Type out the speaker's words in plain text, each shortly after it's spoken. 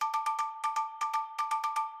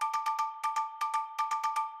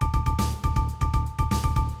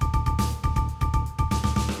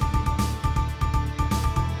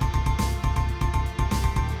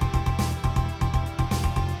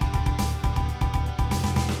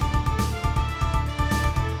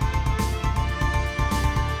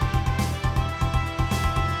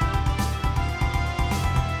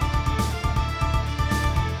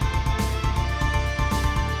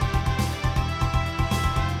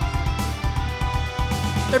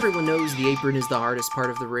Everyone knows the apron is the hardest part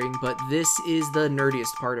of the ring, but this is the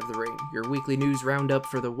nerdiest part of the ring, your weekly news roundup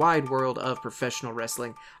for the wide world of professional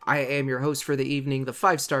wrestling. I am your host for the evening, the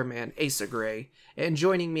 5-star man, Asa Gray, and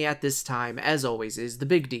joining me at this time, as always, is the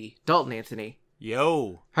Big D, Dalton Anthony.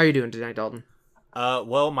 Yo. How are you doing tonight, Dalton?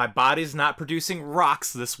 Well, my body's not producing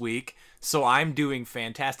rocks this week, so I'm doing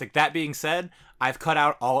fantastic. That being said, I've cut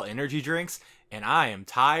out all energy drinks, and I am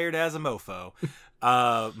tired as a mofo.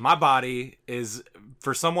 My body is,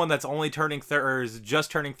 for someone that's only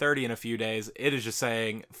just turning 30 in a few days, it is just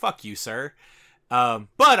saying, fuck you, sir. But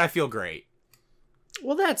I feel great.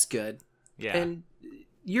 Well, that's good. Yeah. And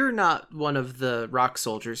you're not one of the rock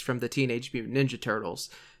soldiers from the Teenage Mutant Ninja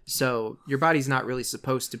Turtles, so your body's not really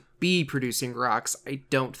supposed to be producing rocks, I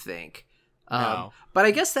don't think. No. But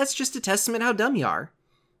I guess that's just a testament how dumb you are.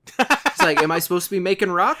 It's like, am I supposed to be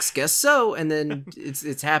making rocks? Guess so. And then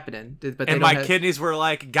it's happening. But and my kidneys were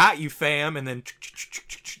like, got you, fam. And then,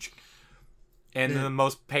 and the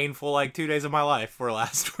most painful 2 days of my life were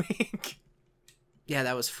last week. Yeah,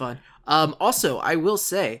 that was fun. Also, I will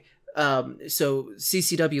say, so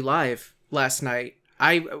CCW Live last night,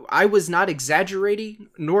 I was not exaggerating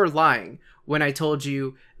nor lying when I told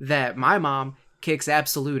you that my mom kicks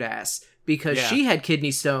absolute ass. Because she had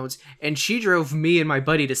kidney stones, and she drove me and my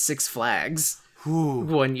buddy to Six Flags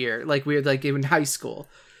one year. We were in high school.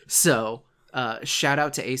 So, shout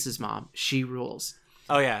out to Ace's mom. She rules.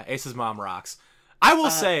 Oh yeah, Ace's mom rocks. I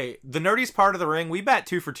will say, the nerdiest part of the ring, we bat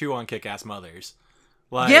 2 for 2 on Kick-Ass Mothers.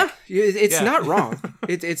 It's not wrong.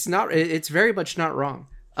 It's very much not wrong.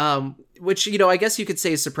 Which, I guess you could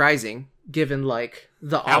say is surprising, given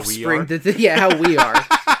the offspring how we are.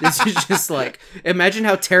 This is just imagine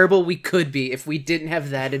how terrible we could be if we didn't have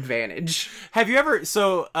that advantage. Have you ever,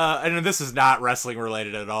 I know this is not wrestling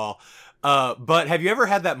related at all, but have you ever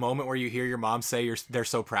had that moment where you hear your mom say they're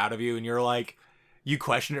so proud of you, and you're you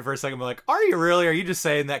question it for a second, but are you really? Are you just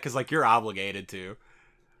saying that because you're obligated to?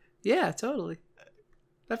 Yeah, totally.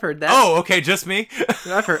 I've heard that. Oh, okay, just me?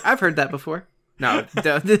 I've heard that before. No.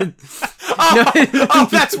 Oh,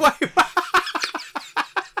 that's why.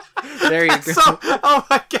 There you go. Oh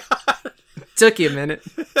my god. Took you a minute.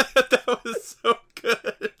 That was so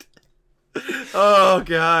good. Oh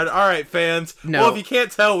god. All right, fans. No. Well, if you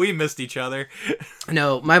can't tell, we missed each other.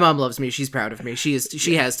 No, my mom loves me. She's proud of me. She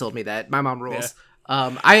has told me that. My mom rules.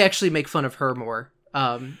 Yeah. I actually make fun of her more.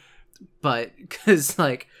 But because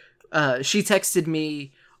she texted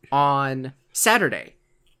me on Saturday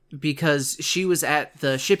because she was at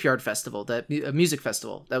the Shipyard Festival, the music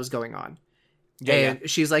festival that was going on. Yeah, and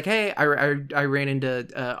she's like, "Hey, I ran into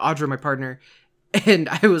Audra, my partner, and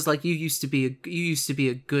I was like, you used to be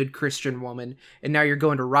a good Christian woman, and now you're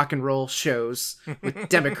going to rock and roll shows with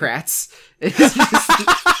Democrats."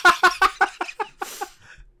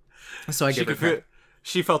 So I give her.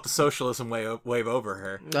 She felt the socialism wave over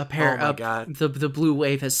her. Oh my god! The blue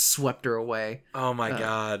wave has swept her away. Oh my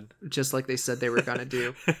god! Just like they said they were gonna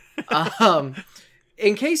do.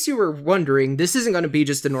 In case you were wondering, this isn't going to be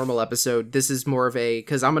just a normal episode. This is more of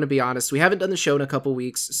because I'm going to be honest, we haven't done the show in a couple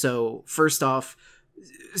weeks. So first off,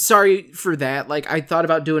 sorry for that. I thought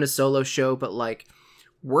about doing a solo show, but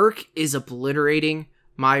work is obliterating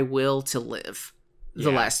my will to live the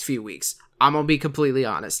last few weeks. I'm going to be completely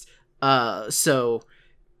honest. So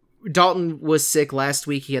Dalton was sick last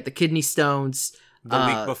week. He had the kidney stones. The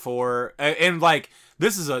week before. And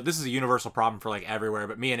this is a universal problem for everywhere,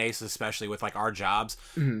 but me and Ace especially with our jobs.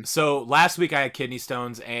 Mm-hmm. So last week I had kidney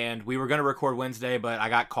stones, and we were going to record Wednesday, but I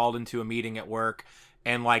got called into a meeting at work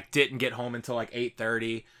and didn't get home until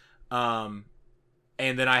 8:30. And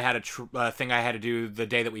then I had a thing I had to do the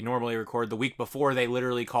day that we normally record. The week before, they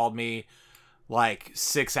literally called me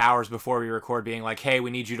 6 hours before we record, being hey, we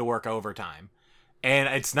need you to work overtime. And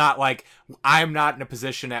it's not I'm not in a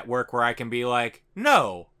position at work where I can be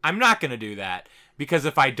no, I'm not going to do that. Because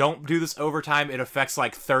if I don't do this overtime, it affects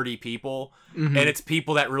 30 people. Mm-hmm. And it's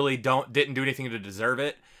people that really didn't do anything to deserve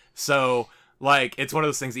it. So, it's one of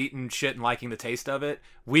those things, eating shit and liking the taste of it.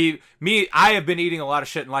 I have been eating a lot of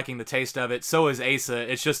shit and liking the taste of it. So is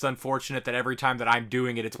Asa. It's just unfortunate that every time that I'm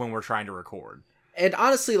doing it, it's when we're trying to record. And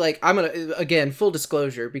honestly, I'm going to, again, full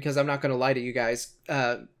disclosure, because I'm not going to lie to you guys,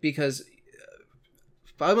 because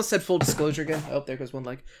I almost said full disclosure again. Oh, there goes one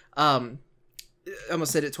leg. I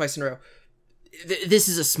almost said it twice in a row. This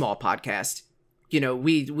is a small podcast.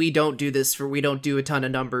 We don't do this we don't do a ton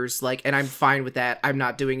of numbers, and I'm fine with that. I'm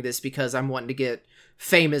not doing this because I'm wanting to get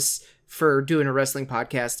famous for doing a wrestling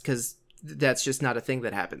podcast, because that's just not a thing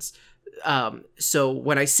that happens. So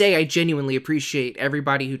when I say I genuinely appreciate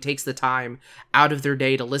everybody who takes the time out of their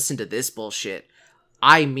day to listen to this bullshit,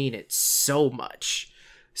 I mean it so much.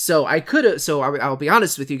 So I could have. So I'll be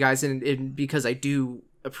honest with you guys, and because I do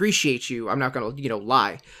appreciate you, I'm not gonna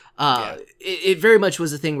lie. It very much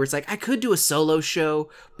was a thing where it's like I could do a solo show,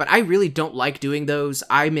 but I really don't like doing those.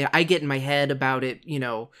 I mean, I get in my head about it.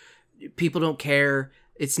 People don't care.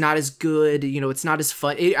 It's not as good. It's not as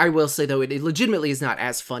fun. I will say though, it legitimately is not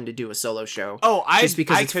as fun to do a solo show. Just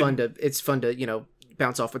because it's fun to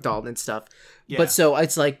bounce off with Dalton and stuff. Yeah. But so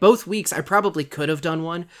it's like both weeks I probably could have done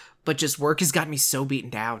one, but just work has got me so beaten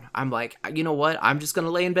down. I'm like, you know what? I'm just gonna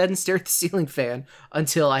lay in bed and stare at the ceiling fan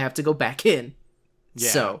until I have to go back in. Yeah.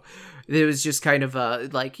 So it was just kind of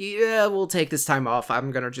we'll take this time off.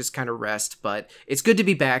 I'm gonna just kind of rest, but it's good to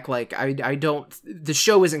be back. Like I don't. The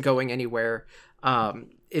show isn't going anywhere.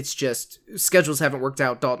 It's just schedules haven't worked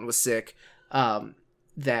out. Dalton was sick. But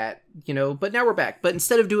now we're back. But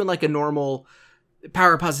instead of doing like a normal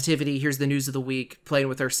Power Positivity, here's the news of the week, playing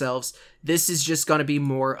with ourselves, this is just going to be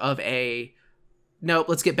more of nope,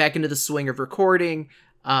 let's get back into the swing of recording.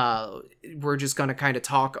 We're just going to kind of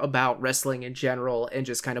talk about wrestling in general and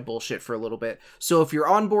just kind of bullshit for a little bit. So if you're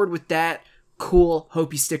on board with that, cool.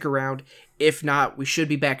 Hope you stick around. If not, we should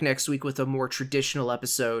be back next week with a more traditional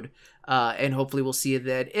episode. And hopefully we'll see you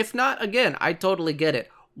then. If not, again, I totally get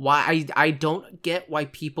it. Why I don't get why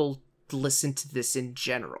people listen to this in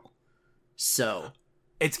general. So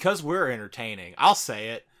it's because we're entertaining. I'll say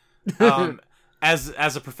it.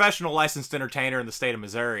 As a professional licensed entertainer in the state of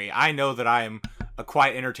Missouri, I know that I am a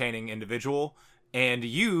quite entertaining individual, and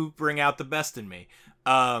you bring out the best in me.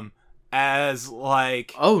 Oh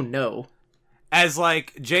no. As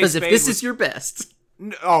like Jay Spade, because if this is your best.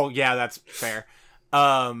 Oh yeah, that's fair.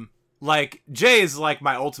 Like Jay is like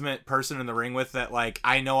my ultimate person in the ring with that. Like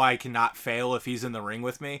I know I cannot fail if he's in the ring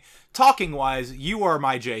with me. Talking wise, you are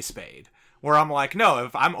my Jay Spade. Where I'm like, no,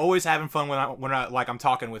 if I'm always having fun when I'm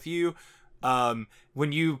talking with you.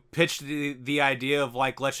 When you pitched the idea of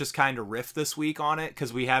like, let's just kind of riff this week on it,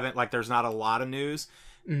 because we haven't, like, there's not a lot of news.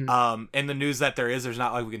 Mm-hmm. And the news that there's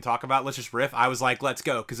not like we can talk about. Let's just riff. I was like, let's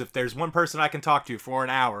go, because if there's one person I can talk to for an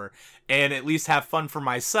hour and at least have fun for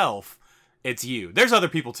myself, it's you. There's other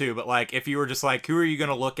people too, but like, if you were just like, who are you going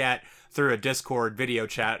to look at through a Discord video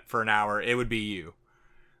chat for an hour, it would be you.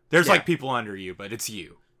 There's like people under you, but it's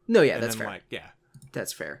you. No, yeah, that's fair.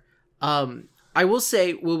 That's fair. I will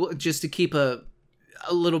say, just to keep a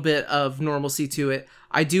little bit of normalcy to it,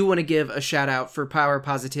 I do want to give a shout out for Power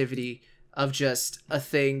Positivity of just a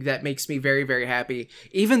thing that makes me very, very happy,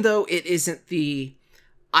 even though it isn't the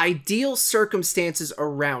ideal circumstances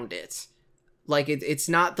around it. Like, it's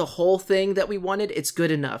not the whole thing that we wanted. It's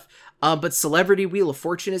good enough. But Celebrity Wheel of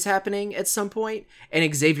Fortune is happening at some point,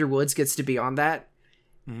 and Xavier Woods gets to be on that.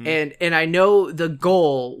 Mm-hmm. And I know the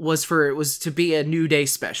goal was to be a New Day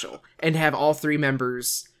special and have all three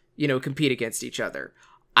members, compete against each other.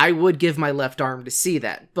 I would give my left arm to see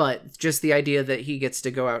that, but just the idea that he gets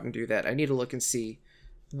to go out and do that, I need to look and see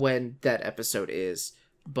when that episode is.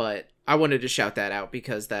 But I wanted to shout that out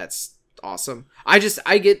because that's awesome.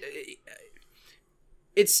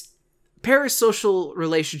 It's parasocial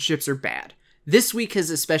relationships are bad. This week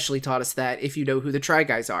has especially taught us that, if you know who the Try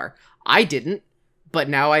Guys are. I didn't. But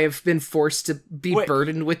now I have been forced to be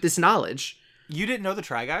burdened with this knowledge. You didn't know the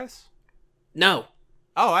Try Guys? No.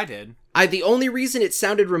 Oh, I did. The only reason it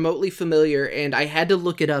sounded remotely familiar and I had to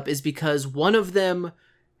look it up is because one of them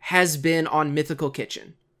has been on Mythical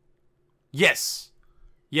Kitchen. Yes.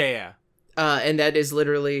 Yeah. And that is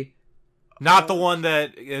literally... Not the one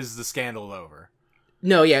that is the scandal over.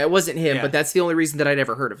 No, yeah, it wasn't him, but that's the only reason that I'd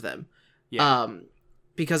ever heard of them. Yeah.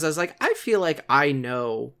 Because I was like, I feel like I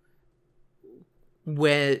know...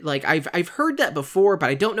 when, like, I've heard that before, but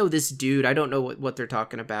I don't know this dude. I don't know what they're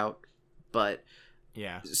talking about. But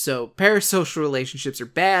yeah. So parasocial relationships are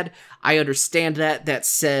bad. I understand that. That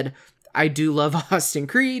said, I do love Austin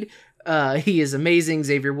Creed. He is amazing,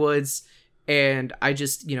 Xavier Woods, and I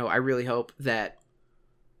just, I really hope that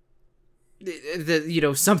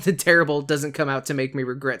something terrible doesn't come out to make me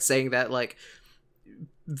regret saying that. Like,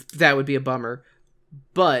 that would be a bummer.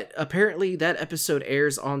 But apparently that episode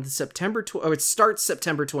airs on September it starts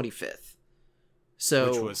September 25th.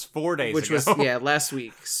 So, which was 4 days ago. Which was, last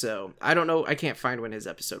week. So, I don't know. I can't find when his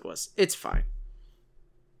episode was. It's fine.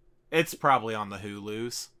 It's probably on the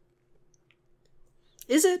Hulu's.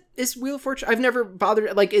 Is it? Is Wheel of Fortune? I've never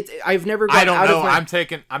bothered. Like, I've never gone out of my... I'm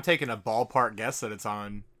taking a ballpark guess that it's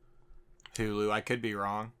on Hulu. I could be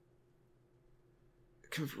wrong.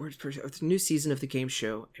 The new season of the game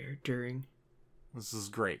show aired during... This is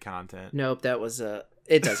great content. Nope, that was it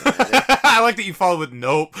doesn't matter. I like that you followed with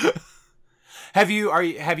nope. Have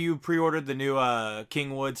you pre-ordered the new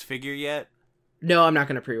King Woods figure yet? No, I'm not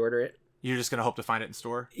going to pre-order it. You're just gonna hope to find it in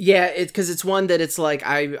store. Yeah, because it's one that it's like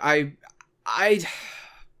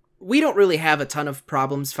we don't really have a ton of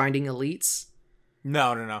problems finding elites.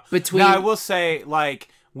 No. Now I will say, like,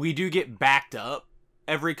 we do get backed up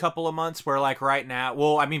every couple of months. Where, like, right now,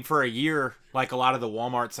 well, I mean, for a year, like a lot of the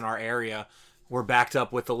Walmarts in our area were backed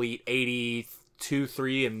up with Elite 82,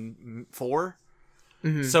 3, and 4.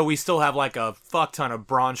 Mm-hmm. So we still have like a fuck ton of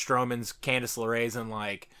Braun Strowman's, Candice LeRae's, and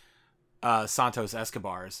like Santos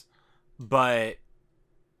Escobars. But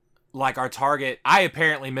like our target, I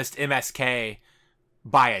apparently missed MSK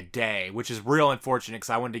by a day, which is real unfortunate because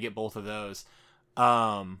I wanted to get both of those.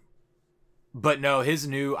 But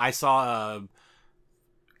no, I saw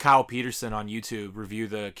Kyle Peterson on YouTube review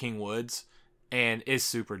the King Woods, and is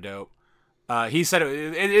super dope. He said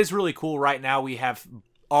it is really cool. Right now we have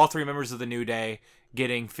all 3 members of the New Day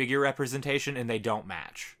getting figure representation, and they don't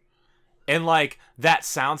match. And like, that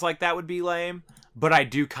sounds like that would be lame, but I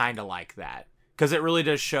do kind of like that because it really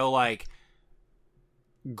does show like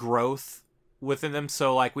growth within them.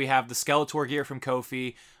 So like, we have the Skeletor gear from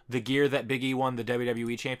Kofi, the gear that Big E won the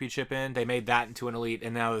WWE Championship in. They made that into an elite,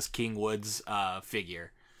 and now this King Woods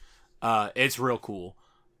figure. It's real cool.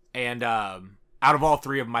 And out of all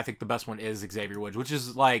 3 of them, I think the best one is Xavier Woods, which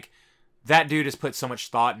is like, that dude has put so much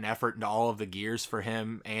thought and effort into all of the gears for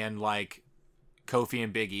him and like Kofi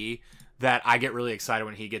and Big E that I get really excited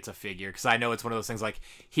when he gets a figure, because I know it's one of those things. Like,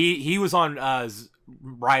 he was on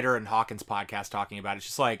Ryder and Hawkins' podcast talking about it. It's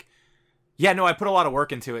just like, yeah, no, I put a lot of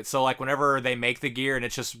work into it. So like, whenever they make the gear and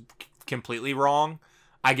it's just completely wrong,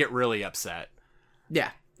 I get really upset.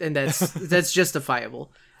 Yeah, and that's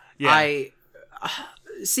justifiable. Yeah. I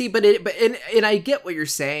see, but I get what you're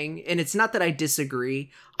saying, and it's not that I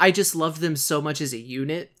disagree. I just love them so much as a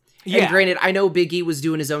unit. Yeah. And granted, I know Big E was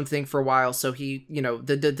doing his own thing for a while, so he, you know,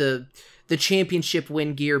 the championship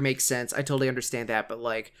win gear makes sense. I totally understand that, but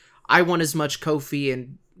like, I want as much Kofi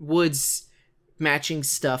and Woods matching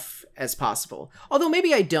stuff as possible. Although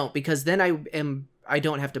maybe I don't, because then I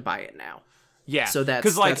don't have to buy it now. Yeah, so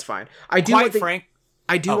that's fine. I do want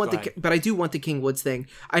but I do want the King Woods thing,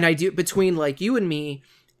 and I do, between like you and me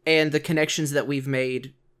and the connections that we've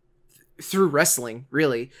made through wrestling,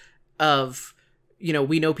 really, of, you know,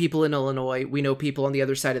 we know people in Illinois, we know people on the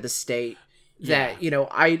other side of the state, that, you know,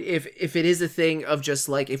 if it is a thing of just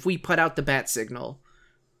like, if we put out the bat signal,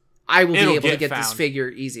 I will be able to get this figure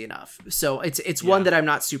easy enough. So it's one that I'm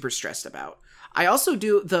not super stressed about. I also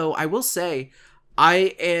do, though, I will say,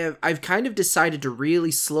 I've kind of decided to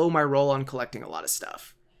really slow my roll on collecting a lot of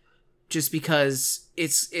stuff, just because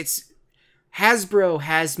it's Hasbro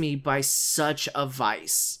has me by such a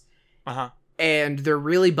vice. And they're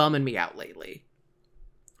really bumming me out lately.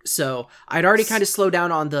 So I'd already kind of slowed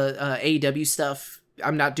down on the AEW stuff.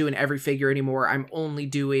 I'm not doing every figure anymore. I'm only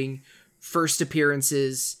doing first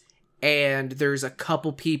appearances, and there's a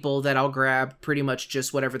couple people that I'll grab pretty much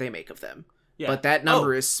just whatever they make of them. Yeah. But that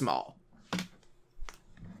number is small.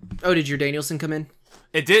 Oh, did your Danielson come in?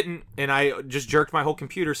 It didn't, and I just jerked my whole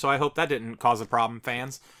computer, so I hope that didn't cause a problem,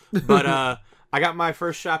 fans. But I got my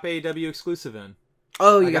first Shop AEW exclusive in.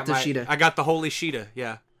 Oh, you got the Sheeta. I got the Holy Sheeta,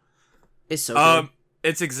 yeah. It's so good.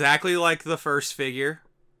 It's exactly like the first figure,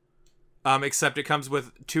 except it comes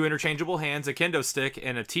with 2 interchangeable hands, a kendo stick,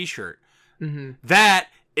 and a t-shirt. Mm-hmm. That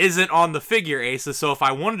isn't on the figure, Asa, so if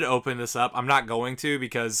I wanted to open this up, I'm not going to,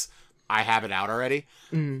 because I have it out already.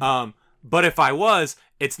 Mm-hmm. But if I was,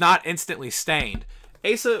 it's not instantly stained.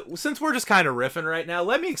 Asa, since we're just kind of riffing right now,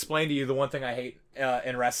 let me explain to you the one thing I hate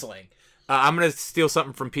in wrestling. I'm going to steal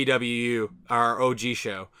something from PWU, our OG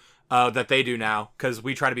show, that they do now, because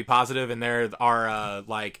we try to be positive, and they're our,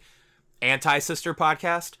 like, anti-sister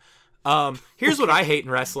podcast. Here's what I hate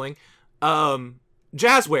in wrestling.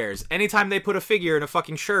 Jazzwares. Anytime they put a figure in a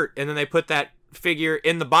fucking shirt, and then they put that figure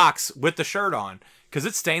in the box with the shirt on, because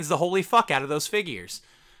it stains the holy fuck out of those figures.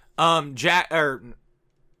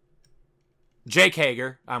 Jake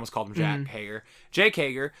Hager, I almost called him Jack Hager. Jake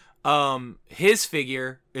Hager, his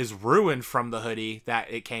figure is ruined from the hoodie that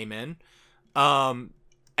it came in.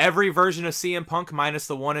 Every version of CM Punk minus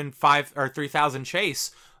the 1 in 5 or 3,000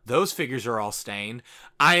 chase, those figures are all stained.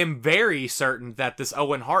 I am very certain that this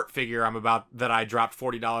Owen Hart figure that I dropped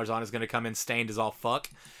 $40 on is going to come in stained as all fuck.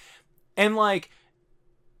 And like,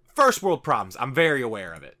 first world problems, I'm very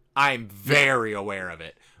aware of it. I'm very aware of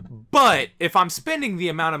it. But if I'm spending the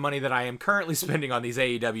amount of money that I am currently spending on these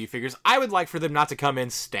AEW figures, I would like for them not to come in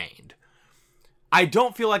stained. I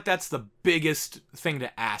don't feel like that's the biggest thing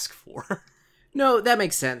to ask for. No, that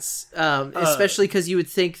makes sense. Especially because you would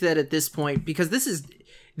think that at this point, because this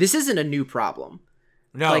isn't a new problem.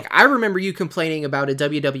 No. Like, I remember you complaining about a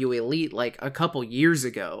WWE Elite like a couple years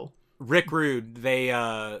ago. Rick Rude, they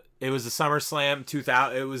it was a SummerSlam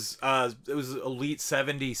 2000. It was Elite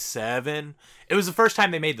 77. It was the first time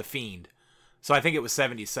they made the Fiend, so I think it was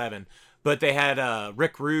 77. But they had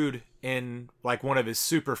Rick Rude in like one of his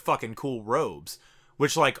super fucking cool robes,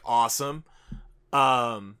 which like awesome.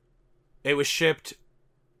 It was shipped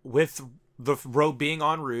with the robe being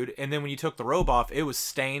on Rude, and then when you took the robe off, it was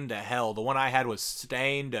stained to hell. The one I had was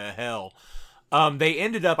stained to hell. They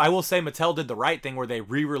ended up, I will say Mattel did the right thing where they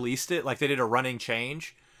re-released it, like they did a running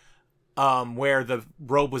change, where the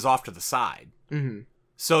robe was off to the side. Mm-hmm.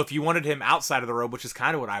 So if you wanted him outside of the robe, which is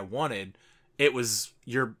kind of what I wanted, it was,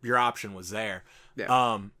 your option was there.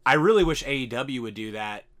 Yeah. I really wish AEW would do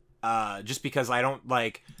that, just because I don't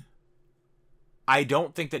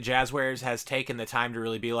think that Jazzwares has taken the time to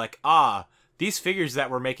really be like, these figures that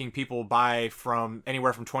we're making people buy from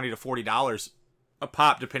anywhere from $20 to $40 a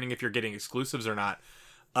pop, depending if you're getting exclusives or not,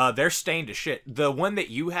 they're stained to shit. The one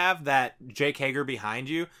that you have, that Jake Hager behind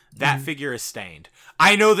you, that figure is stained.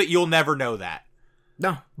 I know that you'll never know that.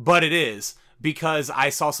 No. But it is, because I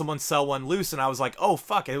saw someone sell one loose and I was like, oh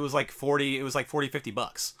fuck, it was like 40, $50.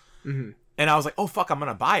 Mm-hmm. And I was like, oh fuck, I'm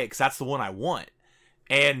gonna buy it because that's the one I want.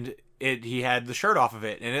 And he had the shirt off of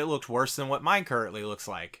it, and it looked worse than what mine currently looks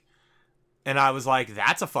like. And I was like,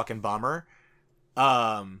 that's a fucking bummer.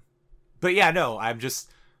 But yeah, no,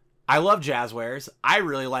 I love Jazzwares. I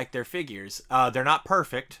really like their figures. They're not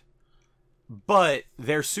perfect, but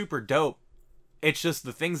they're super dope. It's just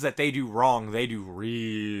the things that they do wrong, they do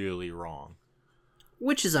really wrong.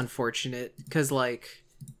 Which is unfortunate, because, like,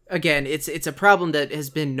 again, it's a problem that has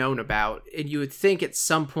been known about, and you would think at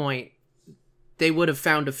some point they would have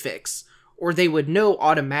found a fix, or they would know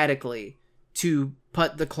automatically to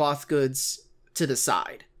put the cloth goods to the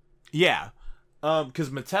side. Yeah. Because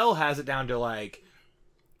Mattel has it down to, like,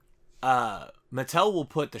 Mattel will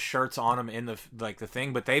put the shirts on them in the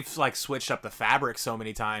thing, but they've, like, switched up the fabric so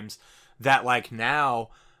many times that, like, now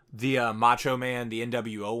the Macho Man, the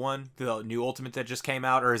NWO one, the new Ultimate that just came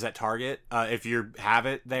out, or is at Target, if you have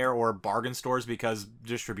it there, or bargain stores, because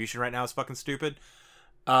distribution right now is fucking stupid,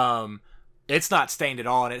 it's not stained at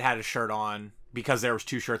all, and it had a shirt on because there was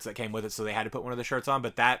 2 shirts that came with it, so they had to put one of the shirts on.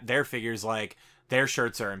 But their figures, like, their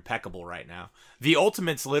shirts are impeccable right now. The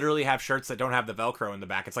Ultimates literally have shirts that don't have the Velcro in the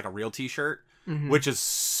back. It's like a real t-shirt, which is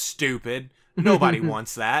stupid. Nobody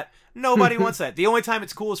wants that. Nobody wants that. The only time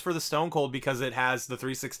it's cool is for the Stone Cold, because it has the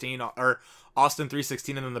 316, or Austin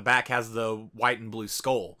 316, and then the back has the white and blue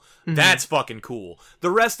skull. That's fucking cool.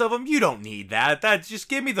 The rest of them, you don't need that. Just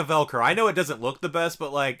give me the Velcro. I know it doesn't look the best,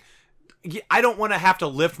 but, like, I don't want to have to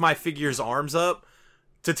lift my figure's arms up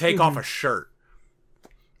to take off a shirt.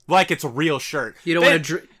 Like it's a real shirt. You don't want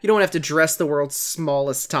to have to dress the world's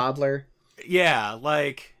smallest toddler. Yeah,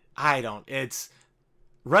 like, it's...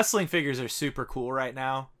 Wrestling figures are super cool right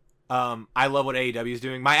now. I love what AEW is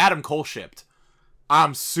doing. My Adam Cole shipped.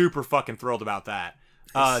 I'm super fucking thrilled about that.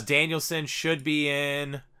 Danielson should be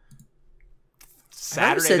in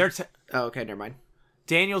Saturday. Oh, okay, never mind.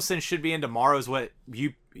 Danielson should be in tomorrow is what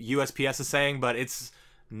USPS is saying, but it's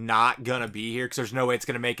not gonna be here because there's no way it's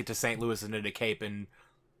gonna make it to St. Louis and into Cape in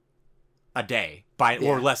a day,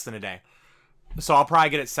 or less than a day. So I'll probably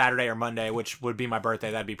get it Saturday or Monday, which would be my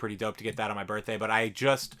birthday. That'd be pretty dope to get that on my birthday. But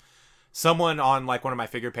someone on, like, one of my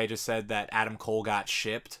figure pages said that Adam Cole got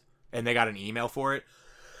shipped and they got an email for it.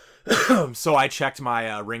 So I checked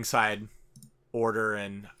my ringside order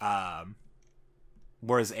and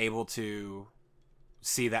was able to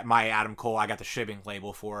see that my Adam Cole, I got the shipping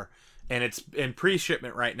label for, and it's in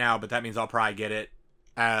pre-shipment right now, but that means I'll probably get it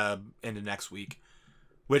into next week,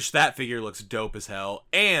 which that figure looks dope as hell.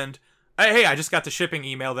 And hey, I just got the shipping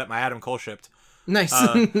email that my Adam Cole shipped. Nice.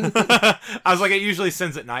 I was like, it usually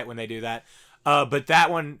sends at night when they do that. But that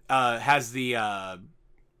one has the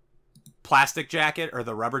plastic jacket, or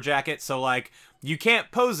the rubber jacket, so, like, you can't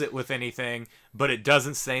pose it with anything, but it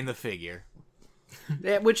doesn't stain the figure.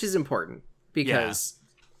 Which is important, because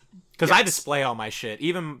I display all my shit,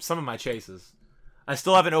 even some of my chases. I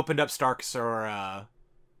still haven't opened up Starks or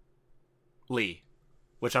Lee,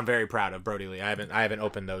 which I'm very proud of. Brody Lee. I haven't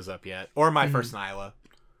opened those up yet, or my first Nyla.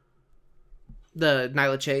 The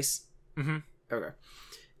Nyla Chase. Mm-hmm. Okay.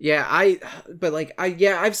 Yeah,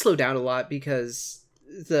 I've slowed down a lot because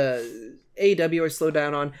the AEW I slowed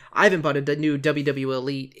down on. I haven't bought a new WWE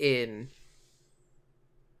Elite in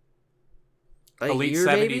Elite year,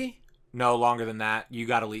 70. maybe? No, longer than that. You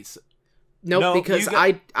got Elite. Nope, because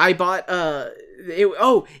I bought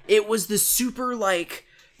it was the super, like,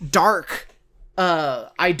 dark.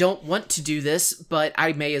 I don't want to do this, but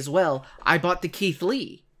I may as well. I bought the Keith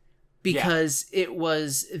Lee because it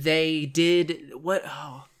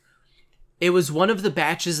It was one of the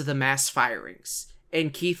batches of the mass firings,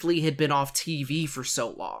 and Keith Lee had been off TV for so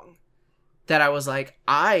long that I was like,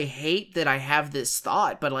 I hate that I have this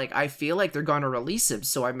thought, but like I feel like they're gonna release him,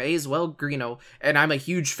 so I may as well, and I'm a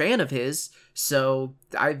huge fan of his, so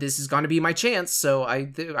this is gonna be my chance. So I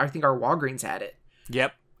think our Walgreens had it.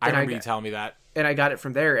 Yep, I remember you telling me that. And I got it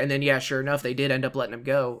from there, and then yeah, sure enough, they did end up letting him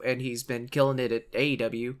go, and he's been killing it at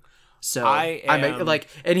AEW. So I'm like,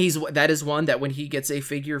 and that is one that when he gets a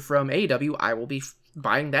figure from AEW, I will be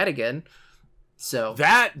buying that again. So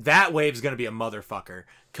that wave's gonna be a motherfucker,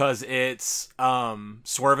 cause it's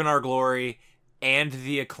Swerve in Our Glory and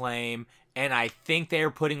the Acclaim, and I think they're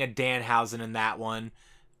putting a Danhausen in that one.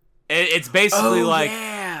 It's basically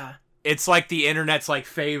it's like the internet's like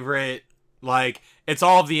favorite, like it's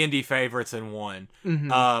all of the indie favorites in one.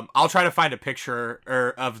 Mm-hmm. I'll try to find a picture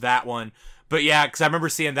of that one. But yeah, because I remember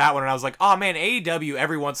seeing that one and I was like, oh man, AEW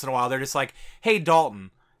every once in a while, they're just like, hey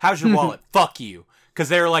Dalton, how's your wallet? Fuck you. Because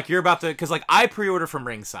they're like, you're about to, because like I pre-order from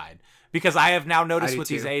Ringside. Because I have now noticed with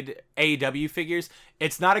these AEW figures,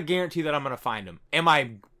 it's not a guarantee that I'm going to find them.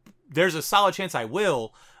 There's a solid chance I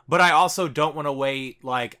will, but I also don't want to wait.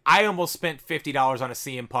 Like, I almost spent $50 on a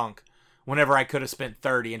CM Punk whenever I could have spent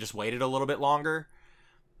 $30 and just waited a little bit longer.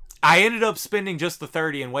 I ended up spending just the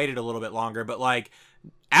 $30 and waited a little bit longer, but like,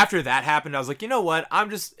 after that happened, I was like, you know what? I'm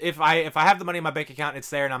just, if I have the money in my bank account and it's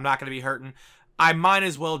there and I'm not going to be hurting, I might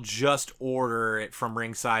as well just order it from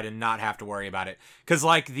Ringside and not have to worry about it. Because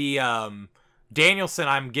like the Danielson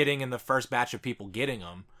I'm getting in the first batch of people getting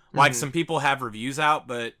them. Like some people have reviews out,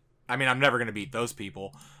 but I mean, I'm never going to beat those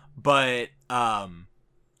people. But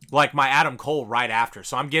like my Adam Cole right after.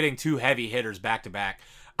 So I'm getting 2 heavy hitters back to back.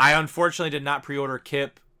 I unfortunately did not pre-order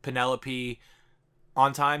Kip, Penelope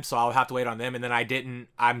on time, so I'll have to wait on them. And then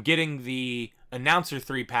I'm getting the announcer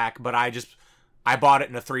 3-pack, but I bought it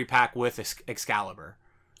in a 3-pack with Excalibur.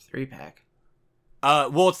 3-pack?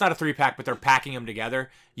 Well, it's not a 3-pack, but they're packing them together.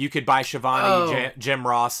 You could buy Shivani, Jim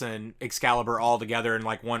Ross, and Excalibur all together in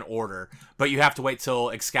like one order, but you have to wait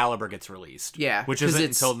till Excalibur gets released. Yeah, which isn't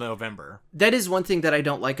until November. That is one thing that I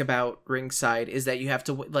don't like about Ringside, is that you have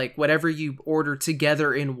to like whatever you order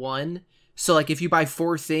together in one. So, like, if you buy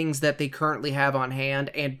 4 things that they currently have on hand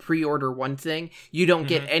and pre-order one thing, you don't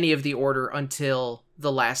get any of the order until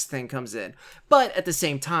the last thing comes in. But at the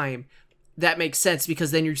same time, that makes sense because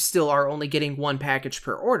then you still are only getting 1 package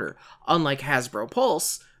per order. Unlike Hasbro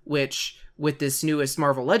Pulse, which, with this newest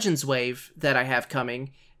Marvel Legends wave that I have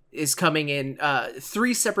coming, is coming in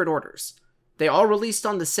 3 separate orders. They all released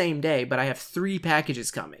on the same day, but I have 3 packages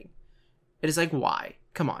coming. It is like, why?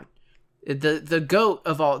 Come on. The GOAT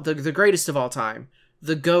of all, the greatest of all time,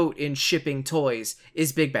 the GOAT in shipping toys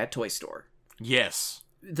is Big Bad Toy Store. Yes.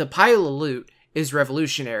 The pile of loot is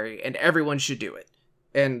revolutionary and everyone should do it.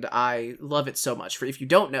 And I love it so much. For if you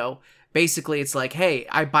don't know, basically it's like, hey,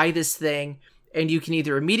 I buy this thing and you can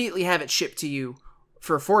either immediately have it shipped to you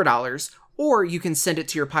for $4 or you can send it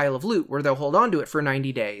to your pile of loot where they'll hold on to it for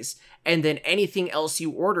 90 days. And then anything else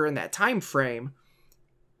you order in that time frame,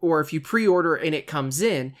 or if you pre-order and it comes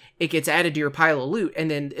in, it gets added to your pile of loot, and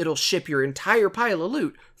then it'll ship your entire pile of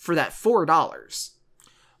loot for that $4.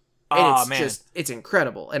 And it's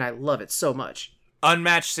incredible, and I love it so much.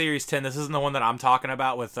 Unmatched Series 10, this isn't the one that I'm talking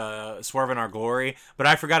about with Swerve in Our Glory, but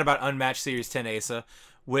I forgot about Unmatched Series 10 Asa,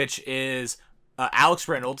 which is Alex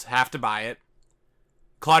Reynolds, have to buy it.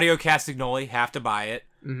 Claudio Castagnoli, have to buy it.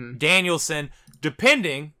 Mm-hmm. Danielson,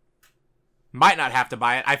 depending... might not have to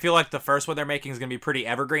buy it. I feel like the first one they're making is going to be pretty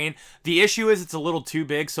evergreen. The issue is it's a little too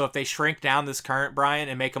big, so if they shrink down this current Brian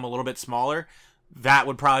and make him a little bit smaller, that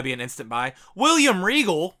would probably be an instant buy. William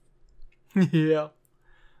Regal. Yeah.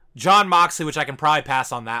 John Moxley, which I can probably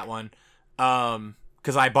pass on that one,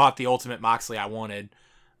 because I bought the Ultimate Moxley I wanted.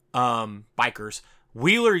 Bikers.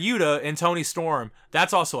 Wheeler Yuta and Tony Storm.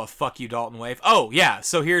 That's also a fuck you Dalton wave. Oh, yeah.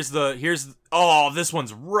 So here's this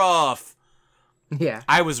one's rough. Yeah.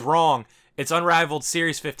 I was wrong. It's Unrivaled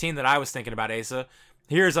Series 15 that I was thinking about, Asa.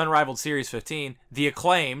 Here's Unrivaled Series 15. The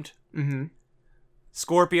Acclaimed. Mm-hmm.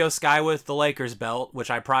 Scorpio Sky with the Lakers belt, which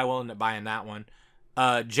I probably will end up buying that one.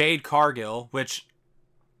 Jade Cargill, which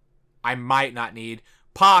I might not need.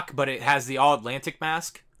 Pac, but it has the All-Atlantic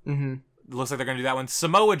mask. Mm-hmm. It looks like they're going to do that one.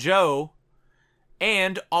 Samoa Joe.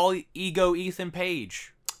 And All Ego Ethan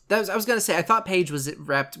Page. I was going to say, I thought Page was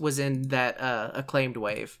in that Acclaimed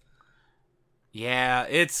wave. Yeah,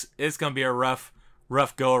 it's gonna be a rough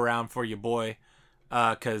go around for you, boy.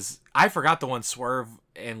 Cause I forgot the one Swerve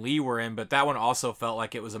and Lee were in, but that one also felt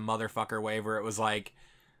like it was a motherfucker waiver. It was like,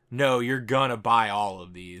 no, you're gonna buy all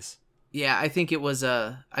of these. Yeah, I think it was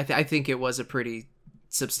I think it was a pretty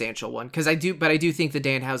substantial one. Cause I do think the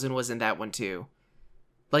Danhausen was in that one too.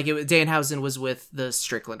 Like Danhausen was with the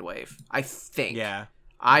Strickland wave, I think. Yeah.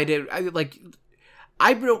 I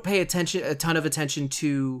don't pay a ton of attention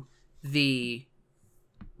to the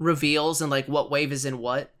reveals and like what wave is in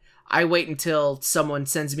what. I wait until someone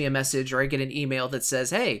sends me a message or I get an email that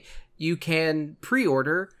says, "Hey, you can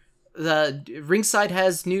pre-order. The Ringside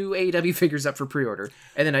has new AEW figures up for pre-order,"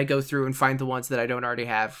 and then I go through and find the ones that I don't already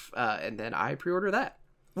have, and then I pre-order that.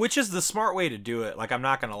 Which is the smart way to do it. Like, I'm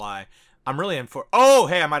not gonna lie, I'm really in for. Oh,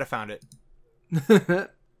 hey, I might have found it.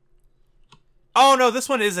 Oh no, this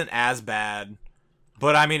one isn't as bad,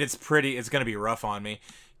 but I mean, it's gonna be rough on me.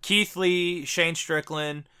 Keith Lee, Shane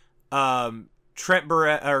Strickland, Trent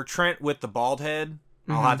with the bald head.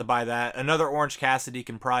 I'll have to buy that. Another Orange Cassidy,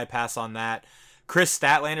 can probably pass on that. Chris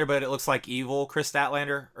Statlander, but it looks like evil Chris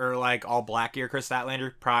Statlander, or like all black gear Chris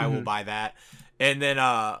Statlander. Probably will buy that. And then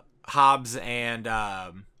Hobbs and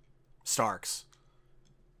Starks.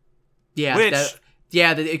 Yeah,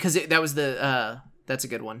 because that was that's a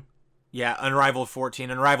good one. Yeah, Unrivaled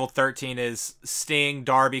 14. Unrivaled 13 is Sting,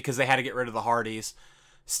 Darby, because they had to get rid of the Hardys.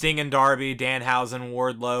 Sting and Darby, Danhausen,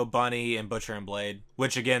 Wardlow, Bunny, and Butcher and Blade.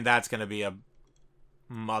 Which, again, that's going to be a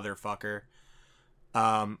motherfucker.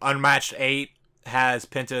 Unmatched 8 has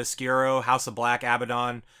Penta Oscuro, House of Black,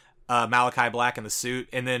 Abaddon, Malachi Black in the suit,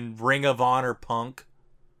 and then Ring of Honor Punk.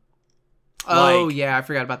 Oh, yeah, I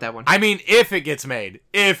forgot about that one. I mean, if it gets made,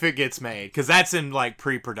 because that's in, like,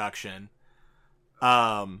 pre-production.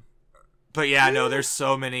 But yeah, no, there's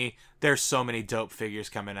so many dope figures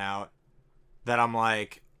coming out that I'm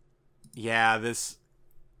like, yeah, this.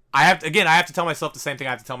 I have to tell myself the same thing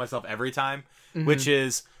I have to tell myself every time, which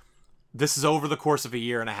is, this is over the course of a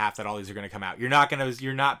year and a half that all these are going to come out. You're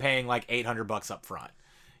not paying like $800 up front.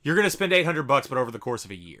 You're going to spend $800, but over the course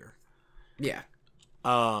of a year. Yeah.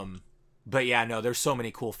 But yeah, no, there's so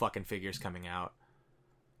many cool fucking figures coming out.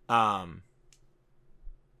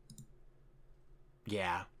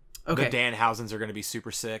 Yeah. Okay. The Danhausens are going to be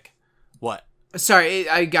super sick. What? Sorry,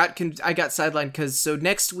 I got sidelined because so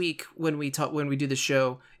next week when we do the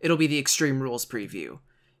show, it'll be the Extreme Rules preview.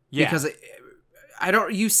 Yeah. Because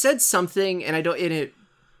you said something and it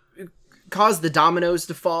caused the dominoes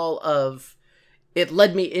to fall of, it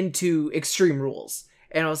led me into Extreme Rules.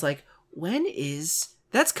 And I was like,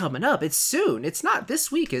 that's coming up. It's soon. It's not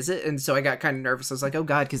this week, is it? And so I got kind of nervous. I was like, oh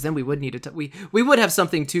God, because then we would need to, we would have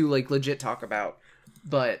something to like legit talk about.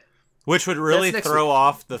 But which would really throw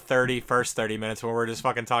off the first 30 minutes where we're just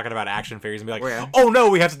fucking talking about action figures and be like, oh no,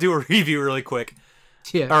 we have to do a review really quick.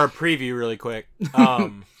 Yeah. Or a preview really quick.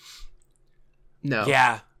 No.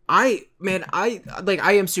 Yeah. I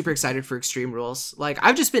am super excited for Extreme Rules. Like,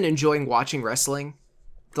 I've just been enjoying watching wrestling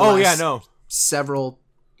several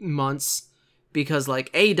months because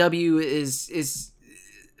like AEW is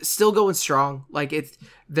still going strong. Like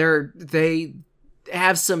they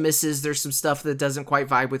have some misses. There's some stuff that doesn't quite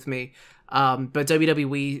vibe with me. But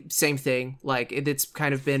WWE, same thing. Like it's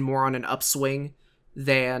kind of been more on an upswing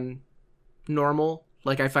than normal.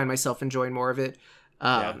 Like I find myself enjoying more of it.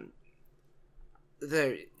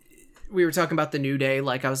 We were talking about the New Day.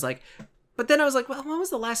 Like I was like, but then I was like, well, when was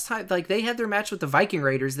the last time like they had their match with the Viking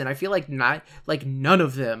Raiders? Then I feel like none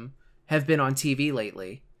of them have been on TV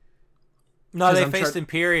lately. No, they faced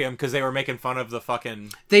Imperium because they were making fun of the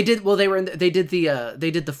fucking. They did. Well, they did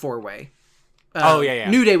the 4-way.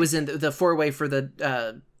 New Day was in the 4-way for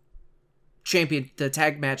the the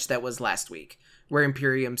tag match that was last week, where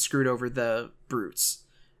Imperium screwed over the Brutes.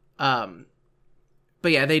 But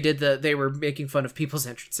yeah, they were making fun of people's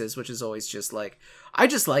entrances, which is always just like, I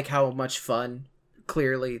just like how much fun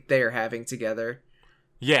clearly they are having together.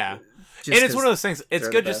 Yeah. And it's one of those things, it's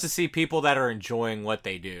good just to see people that are enjoying what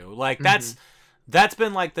they do. Like that's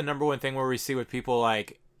been like the number one thing where we see with people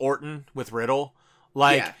like Orton with Riddle.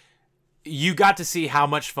 Like you got to see how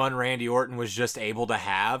much fun Randy Orton was just able to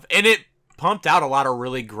have, and it pumped out a lot of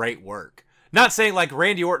really great work. Not saying like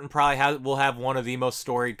Randy Orton probably will have one of the most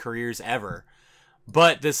storied careers ever,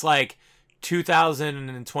 but this like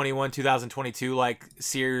 2021, 2022 like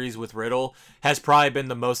series with Riddle has probably been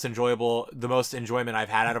the most enjoyment I've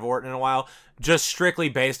had out of Orton in a while, just strictly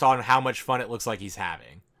based on how much fun it looks like he's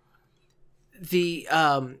having.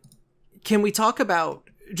 Can we talk about,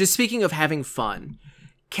 just speaking of having fun,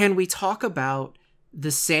 can we talk about the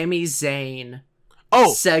Sami Zayn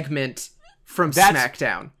segment from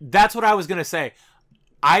SmackDown? That's what I was gonna say.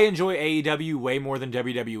 I enjoy AEW way more than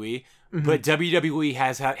WWE. But WWE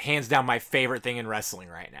has hands down my favorite thing in wrestling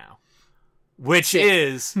right now, which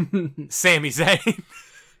is Sami Zayn.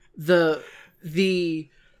 The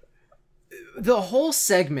whole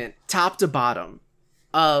segment, top to bottom,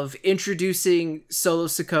 of introducing Solo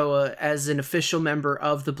Sikoa as an official member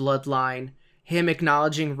of the Bloodline, him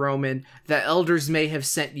acknowledging Roman, the elders may have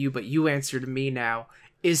sent you, but you answer to me now,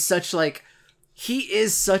 is such like, he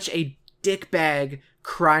is such a dickbag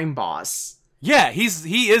crime boss. Yeah, he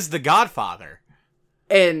is the Godfather.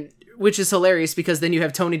 And which is hilarious because then you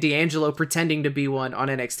have Tony D'Angelo pretending to be one on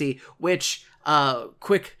NXT, which,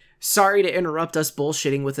 quick, sorry to interrupt us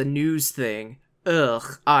bullshitting with a news thing.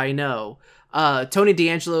 Ugh, I know. Tony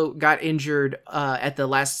D'Angelo got injured at the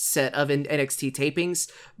last set of NXT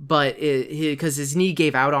tapings, but because his knee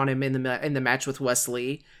gave out on him in the match with Wes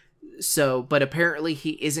Lee. So, but apparently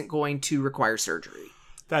he isn't going to require surgery.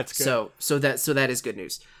 That's good. So that is good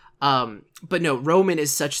news. But no, Roman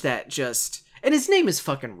is such that just, and his name is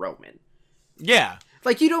fucking Roman. Yeah.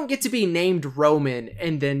 Like, you don't get to be named Roman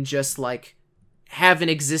and then just like have an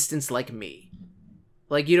existence like me.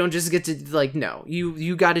 Like, you don't just get to, like, no.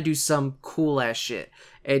 You got to do some cool-ass shit.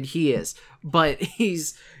 And he is. But he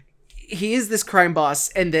is this crime boss,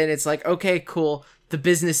 and then it's like, okay, cool. The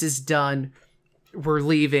business is done. We're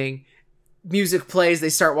leaving. Music plays. They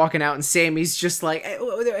start walking out, and Sammy's just like, hey,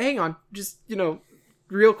 hang on. Just,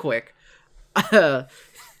 real quick. Why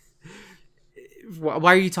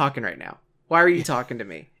are you talking right now? Why are you talking to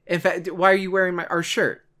me? In fact, why are you wearing our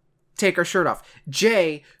shirt? Take our shirt off.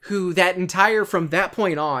 Jay, who from that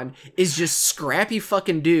point on is just scrappy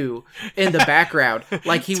fucking do in the background,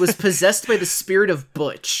 like he was possessed by the spirit of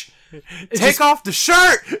Butch. Take off the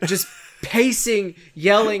shirt! Just pacing,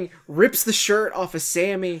 yelling, rips the shirt off of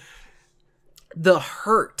Sami. The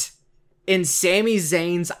hurt in Sami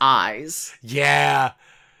Zayn's eyes. Yeah.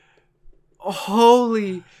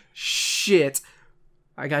 Holy shit.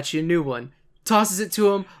 I got you a new one. Tosses it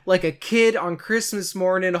to him like a kid on Christmas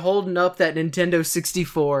morning holding up that Nintendo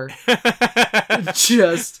 64.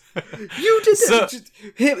 Just, you did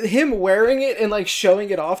that. Him wearing it and like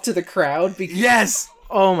showing it off to the crowd. Yes.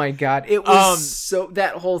 Oh my god. It was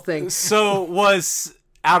that whole thing. So was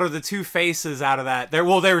out of the two faces out of that, there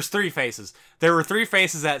was three faces. There were three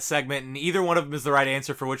faces that segment, and either one of them is the right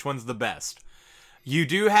answer for which one's the best. You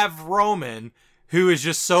do have Roman, who is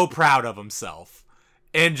just so proud of himself.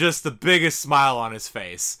 And just the biggest smile on his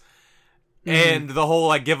face. And the whole,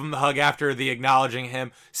 like, give him the hug after the acknowledging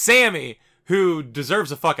him. Sami, who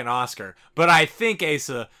deserves a fucking Oscar. But I think,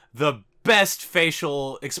 Asa, the best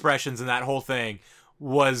facial expressions in that whole thing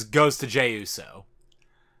goes to Jey Uso.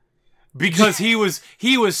 Because he was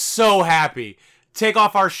so happy. Take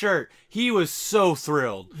off our shirt. He was so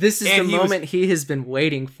thrilled. This is the moment he has been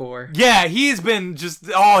waiting for. Yeah, he's been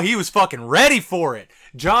he was fucking ready for it.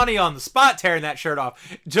 Johnny on the spot tearing that shirt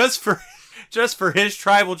off just for his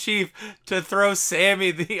tribal chief to throw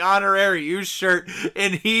Sami the honorary use shirt,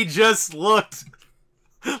 and he just looked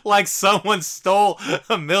like someone stole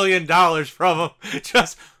 $1 million from him.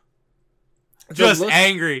 Just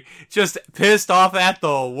angry, just pissed off at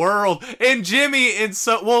the world. And Jimmy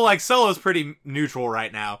Solo's pretty neutral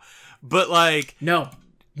right now, but like no.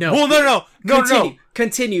 Well, no.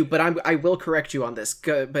 Continue, but I will correct you on this.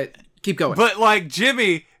 But keep going. But like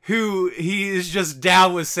Jimmy, who he is just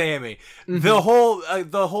down with Sami. Mm-hmm.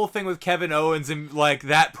 The whole thing with Kevin Owens and like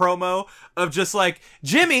that promo of just like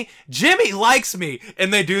Jimmy likes me,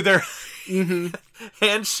 and they do their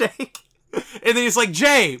handshake, and then he's like,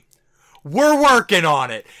 Jay, we're working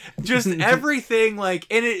on it. Just everything, like,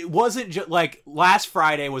 and it wasn't just like last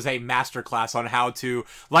Friday was a masterclass on how to,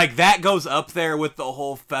 like, that goes up there with the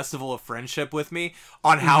whole Festival of Friendship with me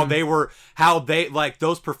on how they like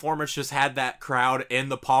those performers just had that crowd in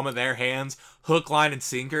the palm of their hands, hook, line, and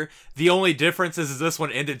sinker. The only difference is this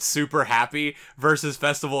one ended super happy versus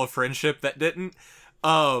Festival of Friendship that didn't.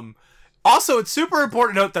 Also, it's super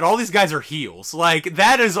important to note that all these guys are heels. Like,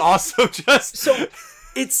 that is also just so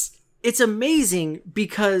It's amazing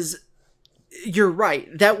because you're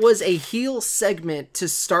right. That was a heel segment to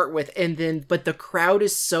start with, but the crowd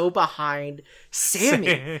is so behind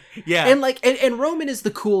Sami. Yeah. And like, and Roman is the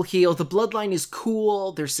cool heel. The Bloodline is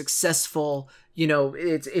cool. They're successful.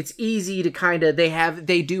 It's easy to kind of,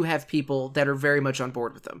 they do have people that are very much on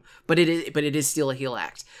board with them, but it is still a heel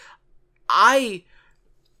act. I'm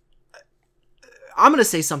going to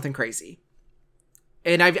say something crazy.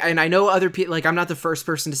 And I know other people, like, I'm not the first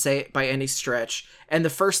person to say it by any stretch. And the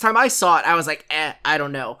first time I saw it, I was like, I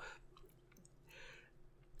don't know.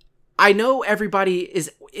 I know everybody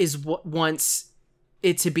wants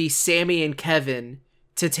it to be Sami and Kevin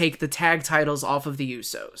to take the tag titles off of the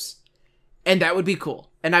Usos. And that would be cool.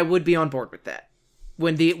 And I would be on board with that.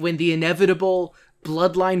 When the inevitable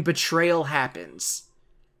Bloodline betrayal happens.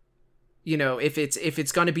 If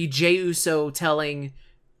it's going to be Jey Uso telling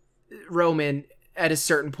Roman at a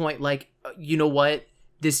certain point, like, you know what?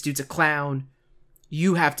 This dude's a clown.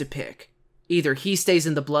 You have to pick. either he stays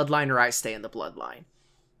in the bloodline or I stay in the bloodline.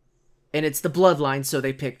 And it's the bloodline, so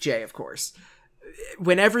they pick Jay, of course.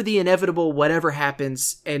 Whenever the inevitable whatever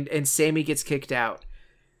happens and Sami gets kicked out,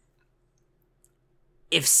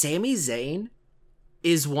 if Sami Zayn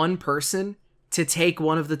is one person to take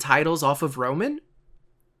one of the titles off of Roman,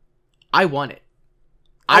 I want it.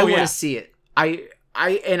 I want to see it.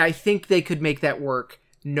 I think they could make that work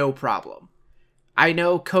no problem. I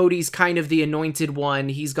know Cody's kind of the anointed one.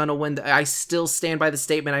 He's going to win. I still stand by the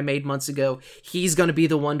statement I made months ago. He's going to be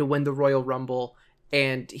the one to win the Royal Rumble,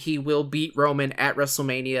 and he will beat Roman at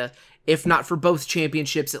WrestleMania, if not for both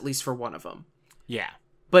championships, at least for one of them. Yeah.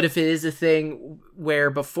 But if it is a thing where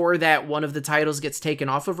before that one of the titles gets taken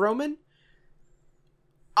off of Roman,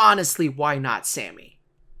 honestly, why not Sami?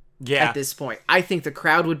 Yeah. At this point, I think the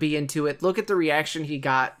crowd would be into it. Look at the reaction he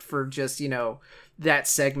got for just, that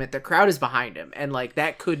segment. The crowd is behind him, and like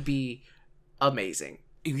that could be amazing.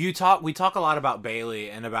 We talk a lot about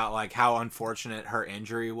Bayley and about like how unfortunate her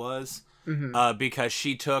injury was, because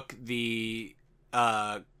she took the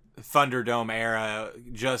Thunderdome era,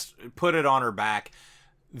 just put it on her back.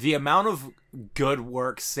 The amount of good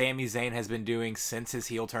work Sami Zayn has been doing since his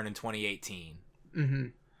heel turn in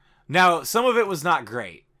 2018. Now, some of it was not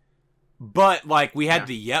great, but like we had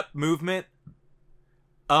the Yep movement.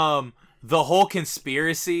 The whole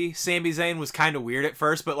conspiracy Sami Zayn was kind of weird at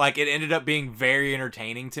first, but like it ended up being very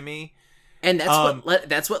entertaining to me. And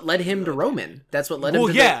that's what led him to Roman. That's what led him to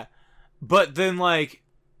Well, yeah. But then like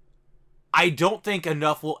I don't think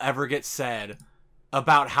enough will ever get said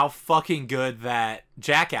about how fucking good that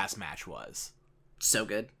Jackass match was. So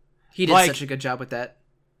good. He did such a good job with that.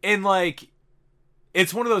 And like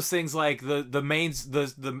it's one of those things like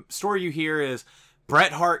the story you hear is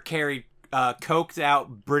Bret Hart carried coked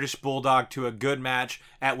out British Bulldog to a good match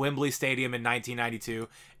at Wembley Stadium in 1992,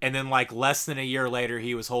 and then like less than a year later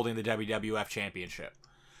he was holding the WWF Championship.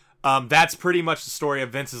 That's pretty much the story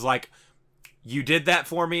of Vince. Is like, you did that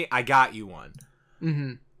for me, I got you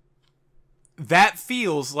one. That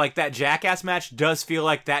feels like that Jackass match does feel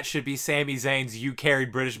like that should be Sami Zayn's you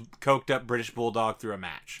carried coked up British Bulldog through a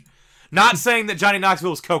match. Not saying that Johnny Knoxville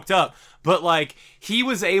was coked up, but like he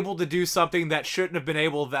was able to do something that shouldn't have been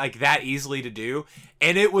able like that easily to do,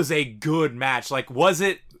 and it was a good match. Like,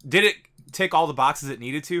 did it tick all the boxes it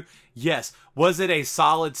needed to? Yes. Was it a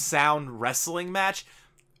solid sound wrestling match?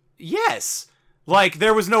 Yes. Like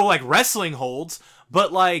there was no like wrestling holds,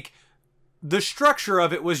 but like the structure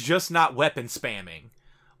of it was just not weapon spamming.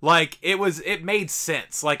 Like it made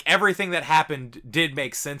sense. Like everything that happened did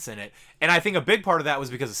make sense in it. And I think a big part of that was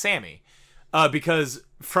because of Sami. Because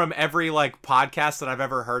from every like podcast that I've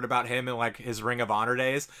ever heard about him in like his Ring of Honor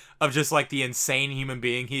days of just like the insane human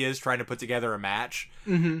being he is trying to put together a match.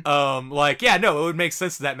 Like, yeah, no, it would make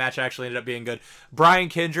sense that match actually ended up being good. Brian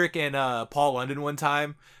Kendrick and Paul London one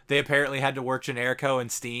time, they apparently had to work Generico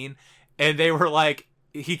and Steen, and they were like,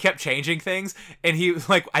 he kept changing things, and he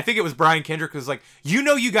like, I think it was Brian Kendrick was like,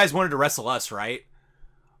 you guys wanted to wrestle us, right?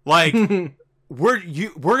 Like we're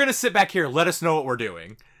gonna sit back here, let us know what we're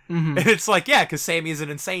doing. And it's like, yeah, because Sami is an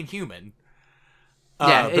insane human.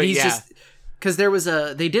 Yeah, and he's just because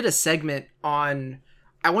they did a segment on,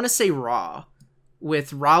 I want to say Raw,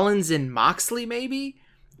 with Rollins and Moxley maybe,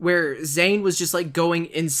 where Zayn was just like going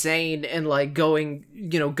insane and like going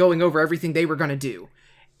over everything they were gonna do.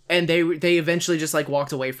 And they eventually just like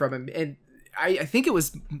walked away from him. And I think it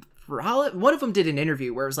was one of them did an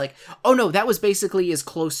interview where it was like, oh no, that was basically as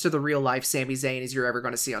close to the real life Sami Zayn as you're ever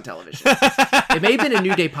going to see on television. It may have been a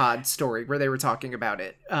New Day Pod story where they were talking about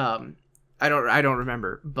it. I don't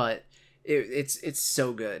remember, but it's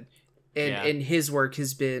so good. And his work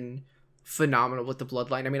has been phenomenal with the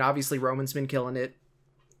Bloodline. I mean, obviously Roman's been killing it.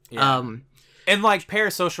 Yeah. And like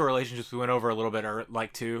parasocial relationships we went over a little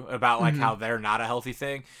bit too about like how they're not a healthy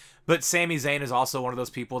thing. But Sami Zayn is also one of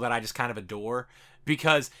those people that I just kind of adore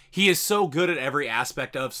because he is so good at every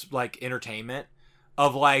aspect of like entertainment.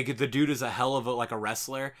 Of like the dude is a hell of a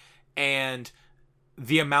wrestler, and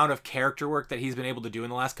the amount of character work that he's been able to do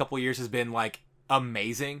in the last couple of years has been like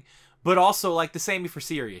amazing. But also like the same for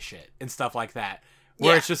serious shit and stuff like that.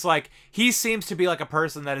 Where it's just like he seems to be like a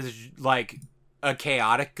person that is like a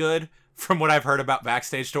chaotic good. From what I've heard about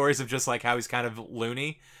backstage stories of just like how he's kind of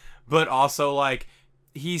loony, but also like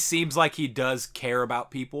he seems like he does care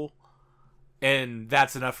about people, and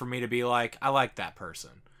that's enough for me to be like, I like that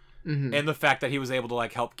person. And the fact that he was able to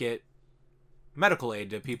like help get medical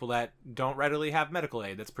aid to people that don't readily have medical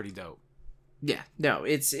aid, that's pretty dope. Yeah, no,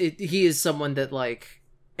 he is someone that like,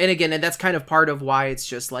 and again, and that's kind of part of why it's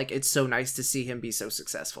just like it's so nice to see him be so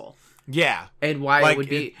successful. Yeah. And why like,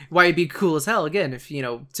 it'd be cool as hell again if,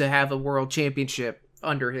 to have a world championship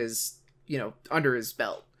under his, under his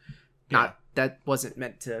belt. Not that wasn't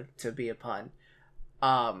meant to be a pun.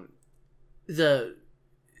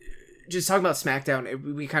 Just talking about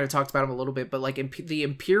SmackDown, we kind of talked about him a little bit, but like the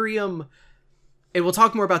Imperium, and we'll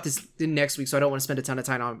talk more about this next week, so I don't want to spend a ton of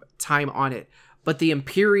time on it. But the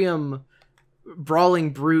Imperium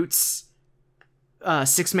Brawling Brutes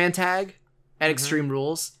 6-man tag at Extreme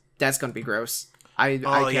Rules, that's gonna be gross. I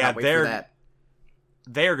cannot wait for that.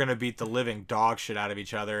 They're gonna beat the living dog shit out of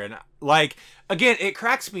each other, and like again, it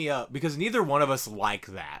cracks me up because neither one of us like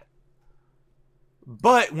that.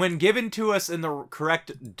 But when given to us in the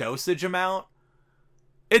correct dosage amount,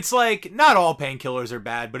 it's like not all painkillers are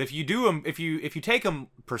bad, but if you do them, if you take them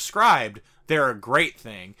prescribed, they're a great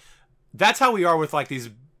thing. That's how we are with like these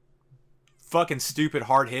fucking stupid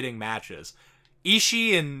hard-hitting matches.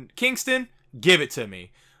 Ishii and Kingston, give it to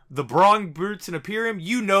me. The Brawling Brutes and Imperium,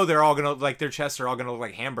 they're all gonna like their chests are all gonna look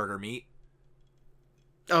like hamburger meat.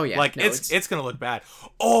 Oh yeah, like it's gonna look bad.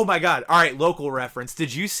 Oh my god! All right, local reference.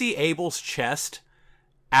 Did you see Abel's chest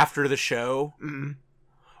after the show?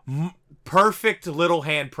 Perfect little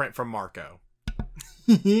handprint from Marco.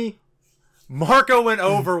 Marco went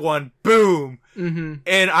over one, boom,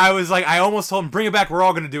 and I was like, I almost told him, bring it back. We're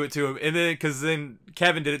all gonna do it to him, and then because then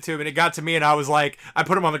Kevin did it to him, and it got to me, and I was like, I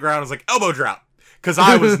put him on the ground. I was like, elbow drop. Because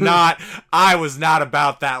I was not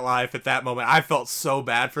about that life at that moment. I felt so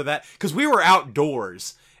bad for that. Because we were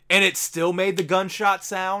outdoors, and it still made the gunshot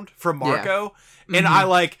sound from Marco. Yeah.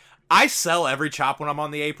 And I sell every chop when I'm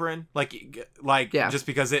on the apron. Just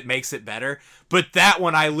because it makes it better. But that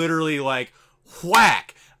one, I literally,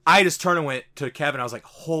 whack. I just turned and went to Kevin. I was like,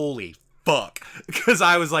 holy fuck. Because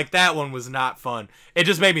I was like, that one was not fun. It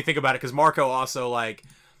just made me think about it. Because Marco also,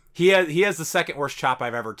 he has the second worst chop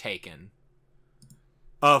I've ever taken.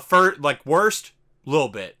 Worst, little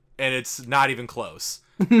bit, and it's not even close.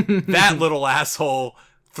 That little asshole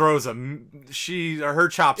throws her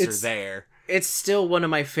chops are there. It's still one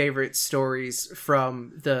of my favorite stories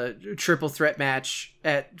from the triple threat match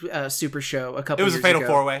at Super Show a couple years ago. It was a fatal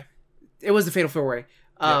four-way. It was the fatal four-way.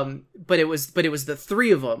 But it was the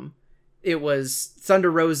three of them. It was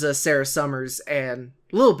Thunder Rosa, Sarah Summers, and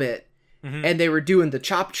Lil Bit, and they were doing the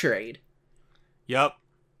chop trade. Yep.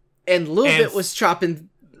 And Lil Bit was chopping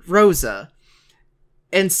Rosa.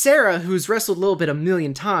 And Sarah, who's wrestled Lil Bit a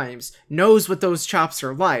million times, knows what those chops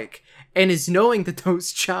are like, and is knowing that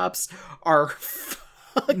those chops are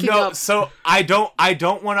fucking up. So I don't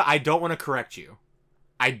want to correct you.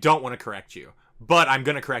 I don't want to correct you, but I'm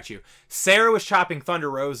going to correct you. Sarah was chopping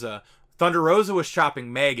Thunder Rosa. Thunder Rosa was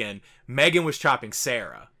chopping Megan. Megan was chopping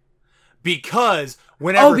Sarah. Because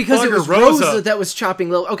whenever because Thunder it was Rosa that was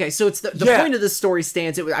chopping Lil. Okay, so it's the point of the story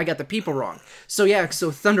stands. I got the people wrong. So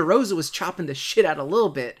so Thunder Rosa was chopping the shit out a Lil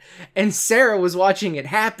Bit, and Sarah was watching it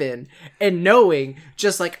happen and knowing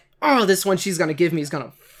just like, oh, this one she's gonna give me is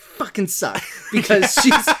gonna fucking suck because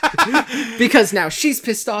because now she's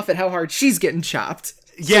pissed off at how hard she's getting chopped.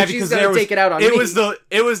 Yeah, so because she's gonna take it out on me.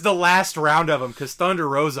 It was the last round of them because Thunder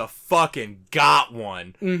Rosa fucking got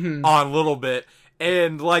one on Lil Bit.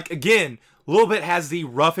 And, again, Lil Bit has the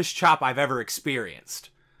roughest chop I've ever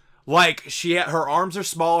experienced. Her arms are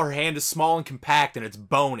small, her hand is small and compact, and it's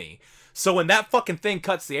bony. So when that fucking thing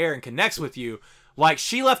cuts the air and connects with you,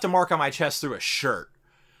 she left a mark on my chest through a shirt.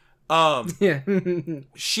 Yeah.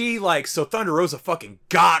 So Thunder Rosa fucking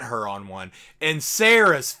got her on one. And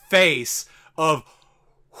Sarah's face of,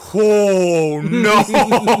 oh,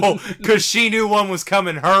 no! Because she knew one was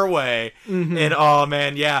coming her way. And, oh,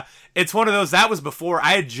 man, yeah. It's one of those, that was before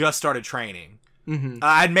I had just started training.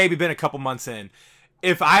 I'd maybe been a couple months in.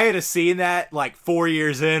 If I had seen that, 4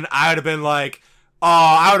 years in, I would have been like, oh,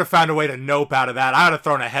 I would have found a way to nope out of that. I would have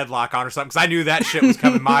thrown a headlock on or something, because I knew that shit was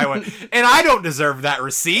coming my way. And I don't deserve that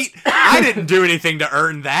receipt. I didn't do anything to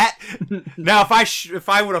earn that. Now, if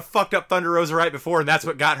I would have fucked up Thunder Rosa right before, and that's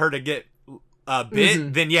what got her to get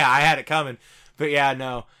bit, then yeah, I had it coming. But yeah,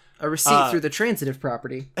 no. A receipt through the transitive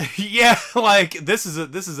property. Yeah, this is a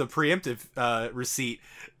preemptive receipt.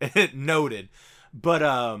 Noted. But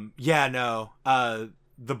yeah, no.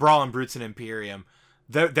 The Brawling Brutes and Imperium,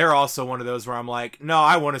 they're also one of those where I'm like, no,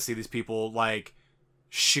 I want to see these people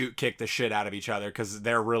kick the shit out of each other because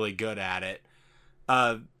they're really good at it.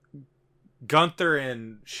 Gunther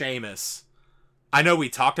and Sheamus. I know we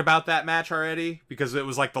talked about that match already because it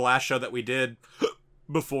was the last show that we did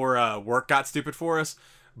before work got stupid for us.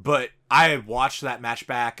 But I had watched that match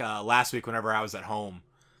back last week whenever I was at home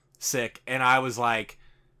sick. And I was like,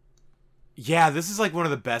 yeah, this is one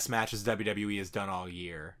of the best matches WWE has done all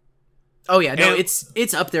year. Oh, yeah. No,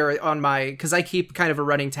 it's up there on my... Because I keep kind of a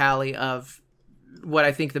running tally of what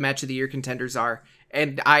I think the match of the year contenders are.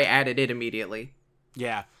 And I added it immediately.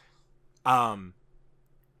 Yeah.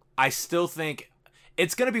 I still think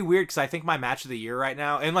it's gonna be weird because I think my match of the year right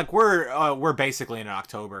now, and like we're basically in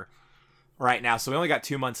October right now, so we only got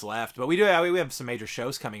 2 months left, but we have some major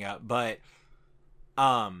shows coming up, but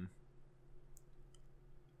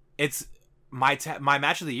it's my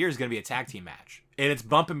match of the year is gonna be a tag team match, and it's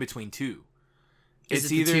bumping between two. Is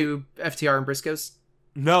it either the two FTR and Briscoes?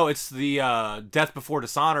 No, it's the Death Before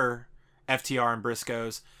Dishonor FTR and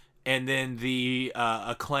Briscoes, and then the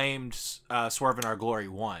acclaimed Swerve in Our Glory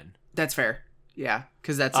 1. That's fair. Yeah,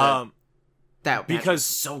 because that's that because was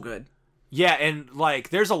so good. Yeah, and like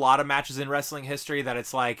there's a lot of matches in wrestling history that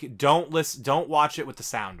it's like don't watch it with the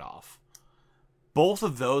sound off. Both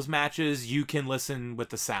of those matches you can listen with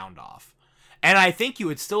the sound off. And I think you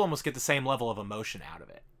would still almost get the same level of emotion out of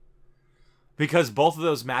it. Because both of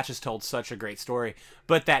those matches told such a great story.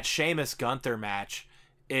 But that Sheamus Gunther match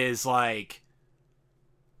is like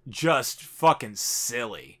just fucking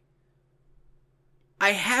silly.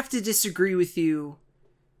 I have to disagree with you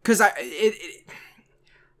because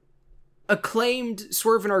acclaimed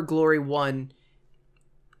Swerve in Our Glory 1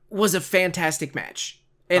 was a fantastic match.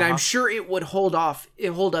 And I'm sure it would hold up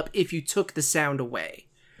if you took the sound away.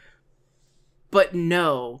 But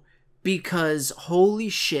no, because holy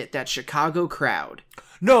shit, that Chicago crowd.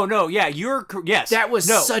 No, yeah, yes. That was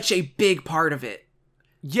such a big part of it.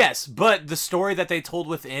 Yes, but the story that they told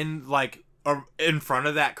within, like, in front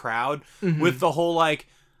of that crowd, with the whole, like,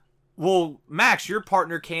 well, Max, your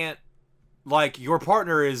partner can't, like, your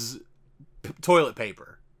partner is toilet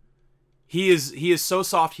paper. He is so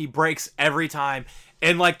soft, he breaks every time,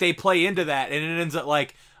 and, like, they play into that, and it ends up,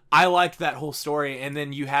 like, I liked that whole story, and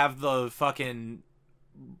then you have the fucking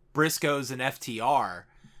Briscoes and FTR,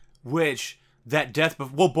 which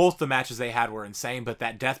both the matches they had were insane, but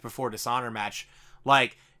that Death Before Dishonor match,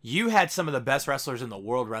 like, you had some of the best wrestlers in the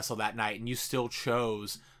world wrestle that night, and you still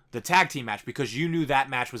chose the tag team match because you knew that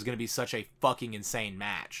match was going to be such a fucking insane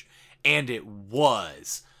match, and it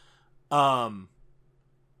was. Tag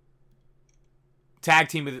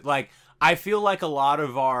team, like, I feel like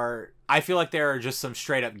there are just some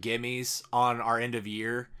straight up gimmies on our end of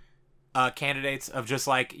year candidates of just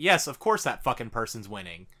like, yes, of course that fucking person's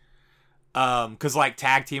winning. Because like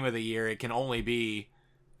tag team of the year, it can only be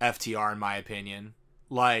FTR in my opinion.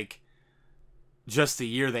 Like, just the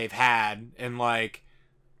year they've had, and like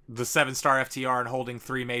the 7-star FTR and holding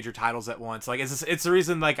 3 major titles at once. Like, it's the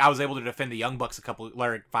reason like I was able to defend the Young Bucks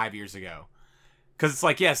 5 years ago. Because it's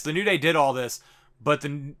like, yes, the New Day did all this, but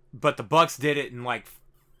the Bucks did it in like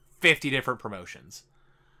 50 different promotions.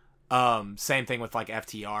 Same thing with like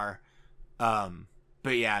FTR.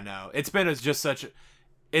 But yeah, no, it's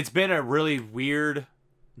been a really weird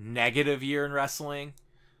negative year in wrestling.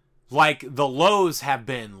 Like, the lows have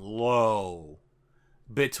been low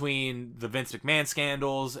between the Vince McMahon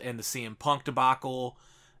scandals and the CM Punk debacle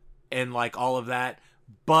and like all of that.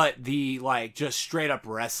 But the like just straight up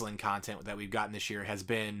wrestling content that we've gotten this year has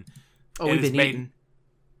been, we've been eating.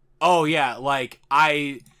 Oh yeah, like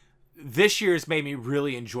this year has made me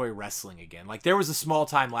really enjoy wrestling again. Like, there was a small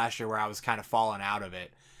time last year where I was kind of falling out of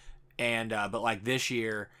it, and but like this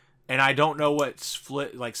year, and I don't know what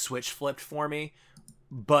switch flipped for me,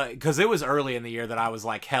 but because it was early in the year that I was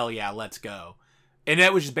like, hell yeah, let's go, and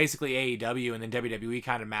that was just basically AEW, and then WWE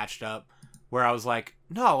kind of matched up where I was like,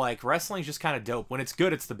 no, like wrestling's just kind of dope. When it's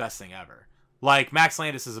good, it's the best thing ever. Like, Max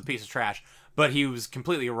Landis is a piece of trash, but he was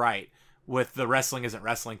completely right with the wrestling isn't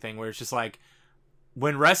wrestling thing, where it's just like,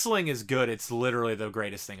 when wrestling is good, it's literally the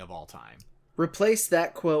greatest thing of all time. Replace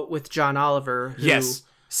that quote with John Oliver, who yes,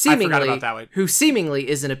 I forgot about that one. Who seemingly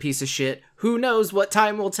isn't a piece of shit. Who knows what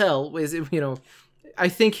time will tell? I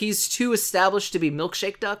think he's too established to be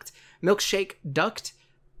milkshake ducked.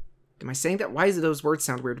 Am I saying that? Why do those words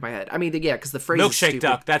sound weird in my head? I mean, yeah, because the phrase milkshake is stupid,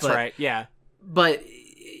 duck. That's right. Yeah. But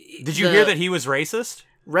did you hear that he was racist?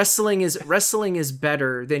 Wrestling is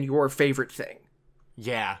better than your favorite thing.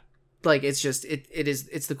 Yeah. Like, it's just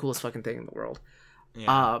it's the coolest fucking thing in the world.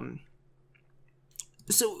 Yeah.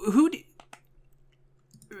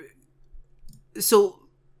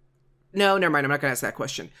 No, never mind. I'm not gonna ask that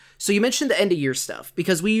question. So you mentioned the end of year stuff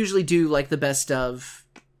because we usually do like the best of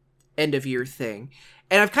end of year thing,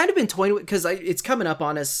 and I've kind of been toying with because it's coming up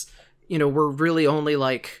on us. We're really only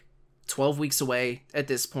like 12 weeks away at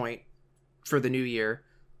this point for the new year,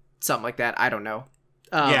 something like that. I don't know.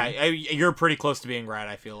 Yeah, you're pretty close to being right,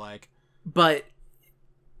 I feel like. But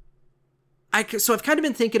so I've kind of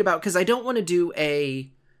been thinking about, because I don't want to do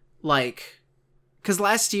because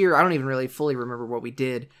last year, I don't even really fully remember what we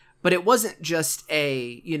did, but it wasn't just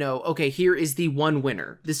okay, here is the one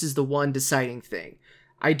winner. This is the one deciding thing.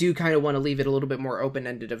 I do kind of want to leave it a little bit more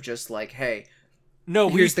open-ended of just like, hey, No,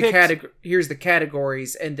 here's the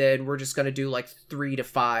categories, and then we're just gonna do like 3 to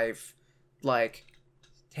 5. Like,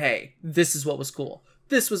 hey, this is what was cool.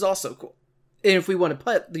 This was also cool. And if we want to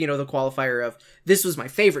put, the qualifier of this was my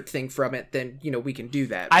favorite thing from it, then, we can do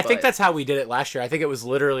that. I think that's how we did it last year. I think it was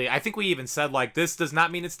literally, I think we even said, like, this does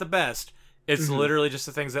not mean it's the best. It's literally just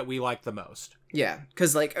the things that we like the most. Yeah,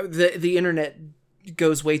 because, like, the internet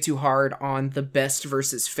goes way too hard on the best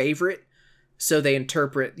versus favorite. So they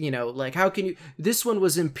interpret, like, how can you... This one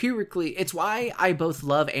was empirically... It's why I both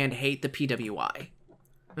love and hate the PWI.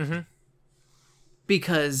 Mm-hmm.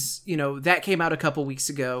 Because, that came out a couple weeks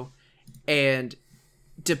ago, and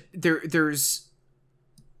there's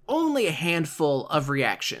only a handful of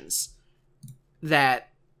reactions that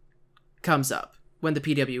comes up when the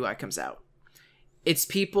PWI comes out. It's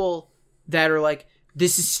people that are like,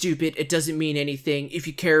 this is stupid, it doesn't mean anything, if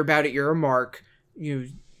you care about it, you're a mark.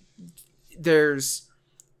 This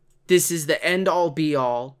is the end-all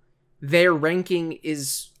be-all. Their ranking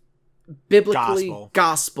is biblically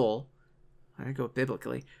gospel. I go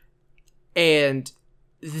biblically. And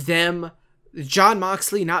John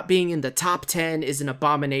Moxley not being in the top 10 is an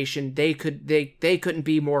abomination. They couldn't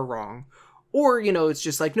be more wrong. Or, it's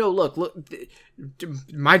just like, no, look,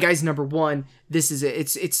 my guy's number 1. This is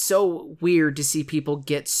it. It's so weird to see people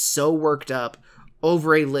get so worked up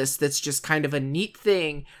over a list that's just kind of a neat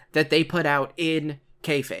thing that they put out in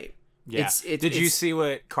kayfabe. Yeah. Did you see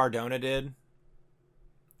what Cardona did?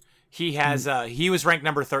 He has he was ranked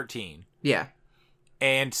number 13. Yeah.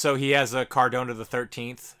 And so he has a Cardona the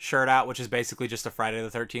 13th shirt out, which is basically just a Friday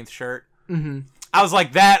the 13th shirt. Mm-hmm. I was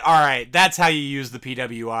like, all right, that's how you use the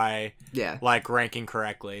PWI, like, ranking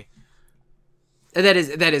correctly. And that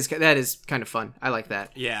is kind of fun. I like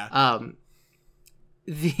that. Yeah. But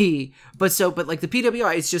the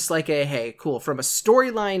PWI is just like hey, cool. From a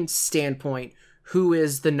storyline standpoint, who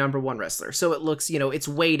is the number 1 wrestler? So it looks, it's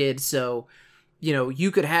weighted. So,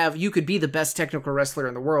 you could be the best technical wrestler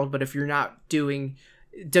in the world, but if you're not doing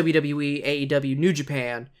WWE, AEW, New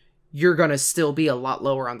Japan, you're going to still be a lot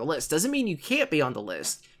lower on the list. Doesn't mean you can't be on the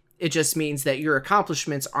list. It just means that your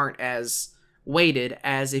accomplishments aren't as weighted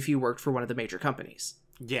as if you worked for one of the major companies.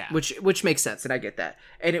 Yeah. Which makes sense, and I get that.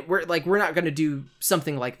 And we're not going to do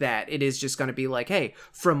something like that. It is just going to be like, hey,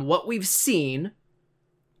 from what we've seen,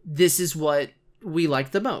 this is what we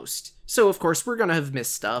like the most. So, of course, we're going to have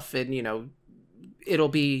missed stuff, and, it'll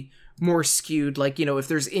be more skewed. Like, if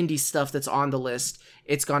there's indie stuff that's on the list,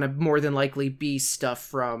 it's going to more than likely be stuff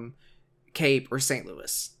from Cape or St.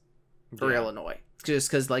 Louis or Illinois. Just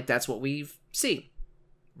because, like, that's what we've seen.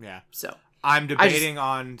 Yeah. So I'm debating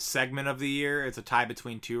on segment of the year. It's a tie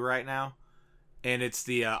between 2 right now. And it's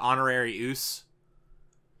the honorary Oos,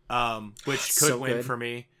 which could win for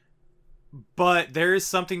me. But there is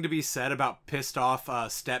something to be said about pissed off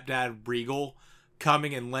stepdad Regal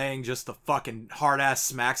coming and laying just the fucking hard-ass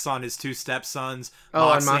smacks on his 2 stepsons,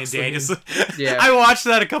 Moxley and Danielson. Yeah. I watched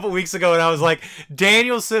that a couple weeks ago, and I was like,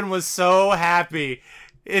 Danielson was so happy.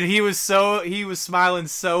 And he was smiling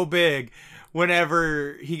so big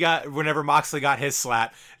whenever Moxley got his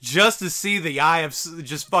slap, just to see the eye of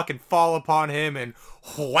just fucking fall upon him and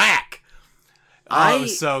whack. It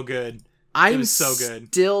was so good. I'm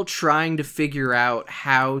still trying to figure out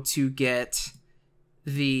how to get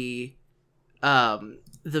the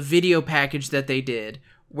video package that they did,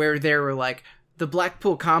 where they were like, the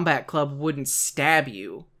Blackpool Combat Club wouldn't stab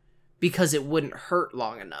you because it wouldn't hurt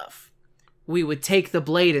long enough. We would take the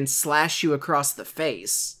blade and slash you across the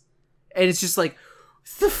face. And it's just like,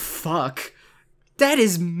 the fuck? That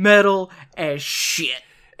is metal as shit.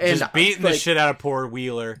 And just beating the shit out of poor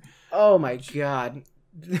Wheeler. Oh my god.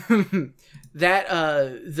 I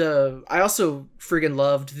also friggin'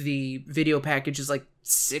 loved the video package. Is like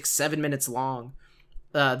 6-7 minutes long.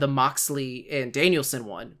 The Moxley and Danielson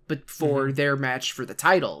one, but for their match for the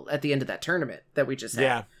title at the end of that tournament that we just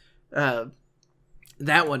had. Yeah.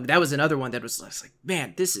 That was another one that was like,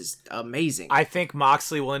 man, this is amazing. I think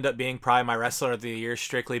Moxley will end up being probably my wrestler of the year,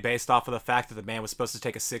 strictly based off of the fact that the man was supposed to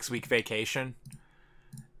take a 6-week vacation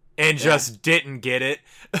and just didn't get it.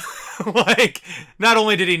 Like, not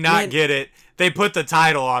only did he not get it, they put the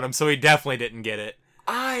title on him, so he definitely didn't get it.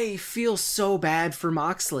 I feel so bad for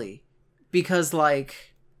Moxley because,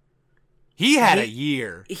 like, he had a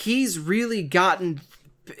year. He's really gotten.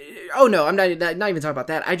 Oh no, I'm not even talking about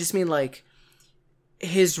that. I just mean, like,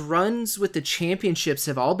 his runs with the championships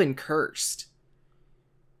have all been cursed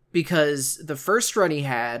because the first run he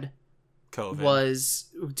had was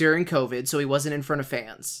during COVID, so he wasn't in front of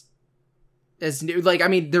fans.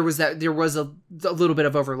 There was a little bit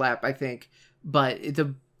of overlap, I think, but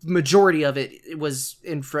the majority of it was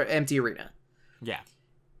in empty arena. Yeah.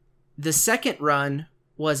 The second run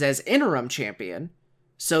was as interim champion,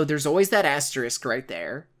 so there's always that asterisk right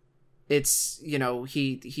there. It's,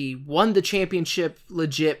 he won the championship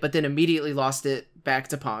legit, but then immediately lost it back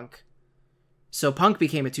to Punk. So Punk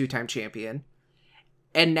became a 2-time champion.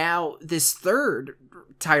 And now this third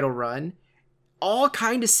title run all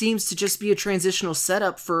kind of seems to just be a transitional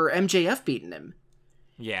setup for MJF beating him.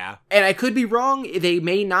 Yeah. And I could be wrong. They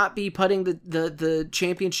may not be putting the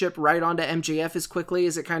championship right onto MJF as quickly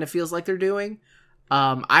as it kind of feels like they're doing.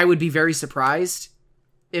 I would be very surprised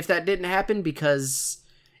if that didn't happen, because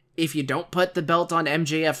if you don't put the belt on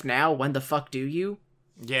MJF now, when the fuck do you?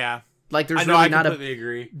 Yeah. Like, there's I really completely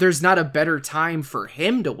agree. There's not a better time for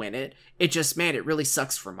him to win it. It just, man, it really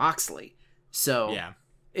sucks for Moxley. So yeah.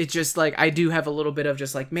 It's just like, I do have a little bit of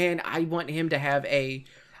just like, man, I want him to have a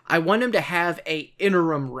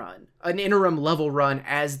interim run, an interim level run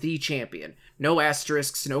as the champion. No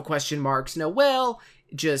asterisks, no question marks,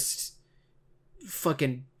 just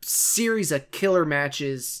fucking series of killer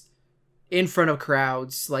matches in front of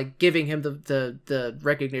crowds, like giving him the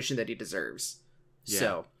recognition that he deserves. Yeah.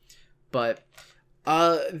 So, but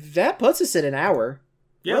that puts us at an hour.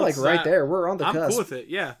 Yeah, we're like right there. We're on the cusp. I'm cool with it.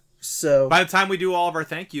 Yeah. So by the time we do all of our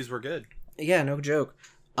thank yous, we're good. Yeah, no joke.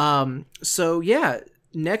 So yeah,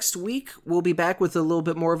 next week we'll be back with a little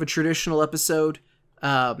bit more of a traditional episode.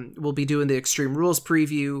 We'll be doing the Extreme Rules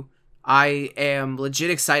preview. I am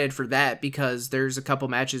legit excited for that because there's a couple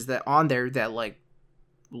matches that on there that like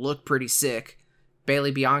look pretty sick.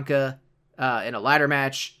 Bailey Bianca in a ladder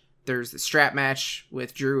match. There's the strap match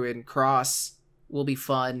with Drew and Cross. Will be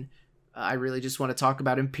fun. I really just want to talk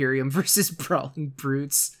about Imperium versus Brawling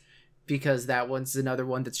Brutes, because that one's another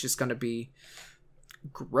one that's just going to be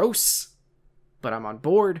gross, but I'm on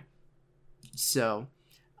board. So,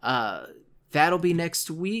 that'll be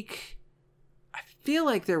next week. I feel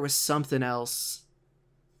like there was something else.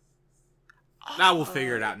 Now we'll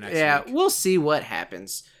figure it out next week. Yeah, we'll see what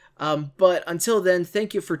happens. But until then,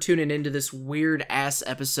 thank you for tuning into this weird ass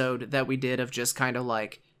episode that we did of just kind of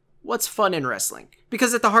like, what's fun in wrestling?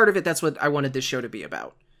 Because at the heart of it, that's what I wanted this show to be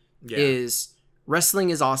about. Yeah. Is wrestling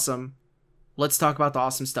is awesome. Let's talk about the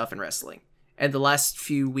awesome stuff in wrestling. And the last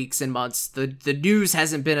few weeks and months, the news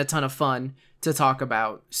hasn't been a ton of fun to talk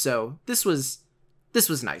about. So this was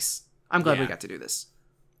nice. I'm glad we got to do this.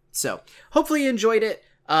 So hopefully you enjoyed it.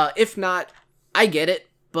 If not, I get it,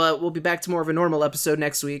 but we'll be back to more of a normal episode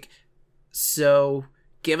next week. So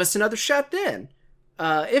give us another shot then.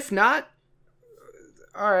 If not,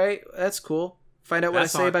 all right, that's cool. Find out what I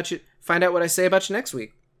say about you. Find out what I say about you next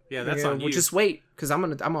week. Yeah, that's on you. We'll just wait, because I'm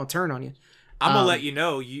gonna turn on you. I'm gonna let you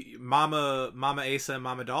know. Mama Asa and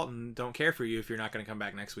Mama Dalton don't care for you if you're not gonna come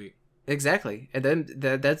back next week. Exactly, and then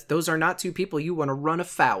those are not two people you want to run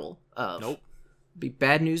afoul of. Nope. Be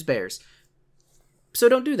bad news bears. So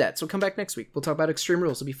don't do that. So come back next week. We'll talk about Extreme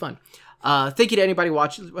Rules. It'll be fun. Thank you to anybody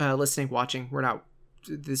watching. You're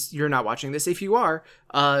not watching this. If you are,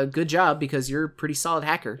 good job, because you're a pretty solid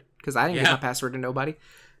hacker. Because I didn't give my password to nobody.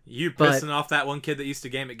 You pissing off that one kid that used to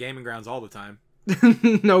game at Gaming Grounds all the time.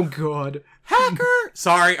 No god. Hacker!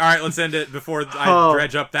 Sorry. All right, let's end it before I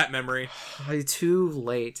dredge up that memory. Too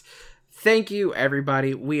late. Thank you,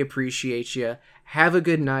 everybody. We appreciate you. Have a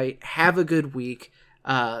good night. Have a good week.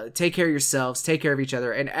 Take care of yourselves. Take care of each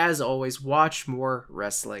other. And as always, watch more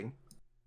wrestling.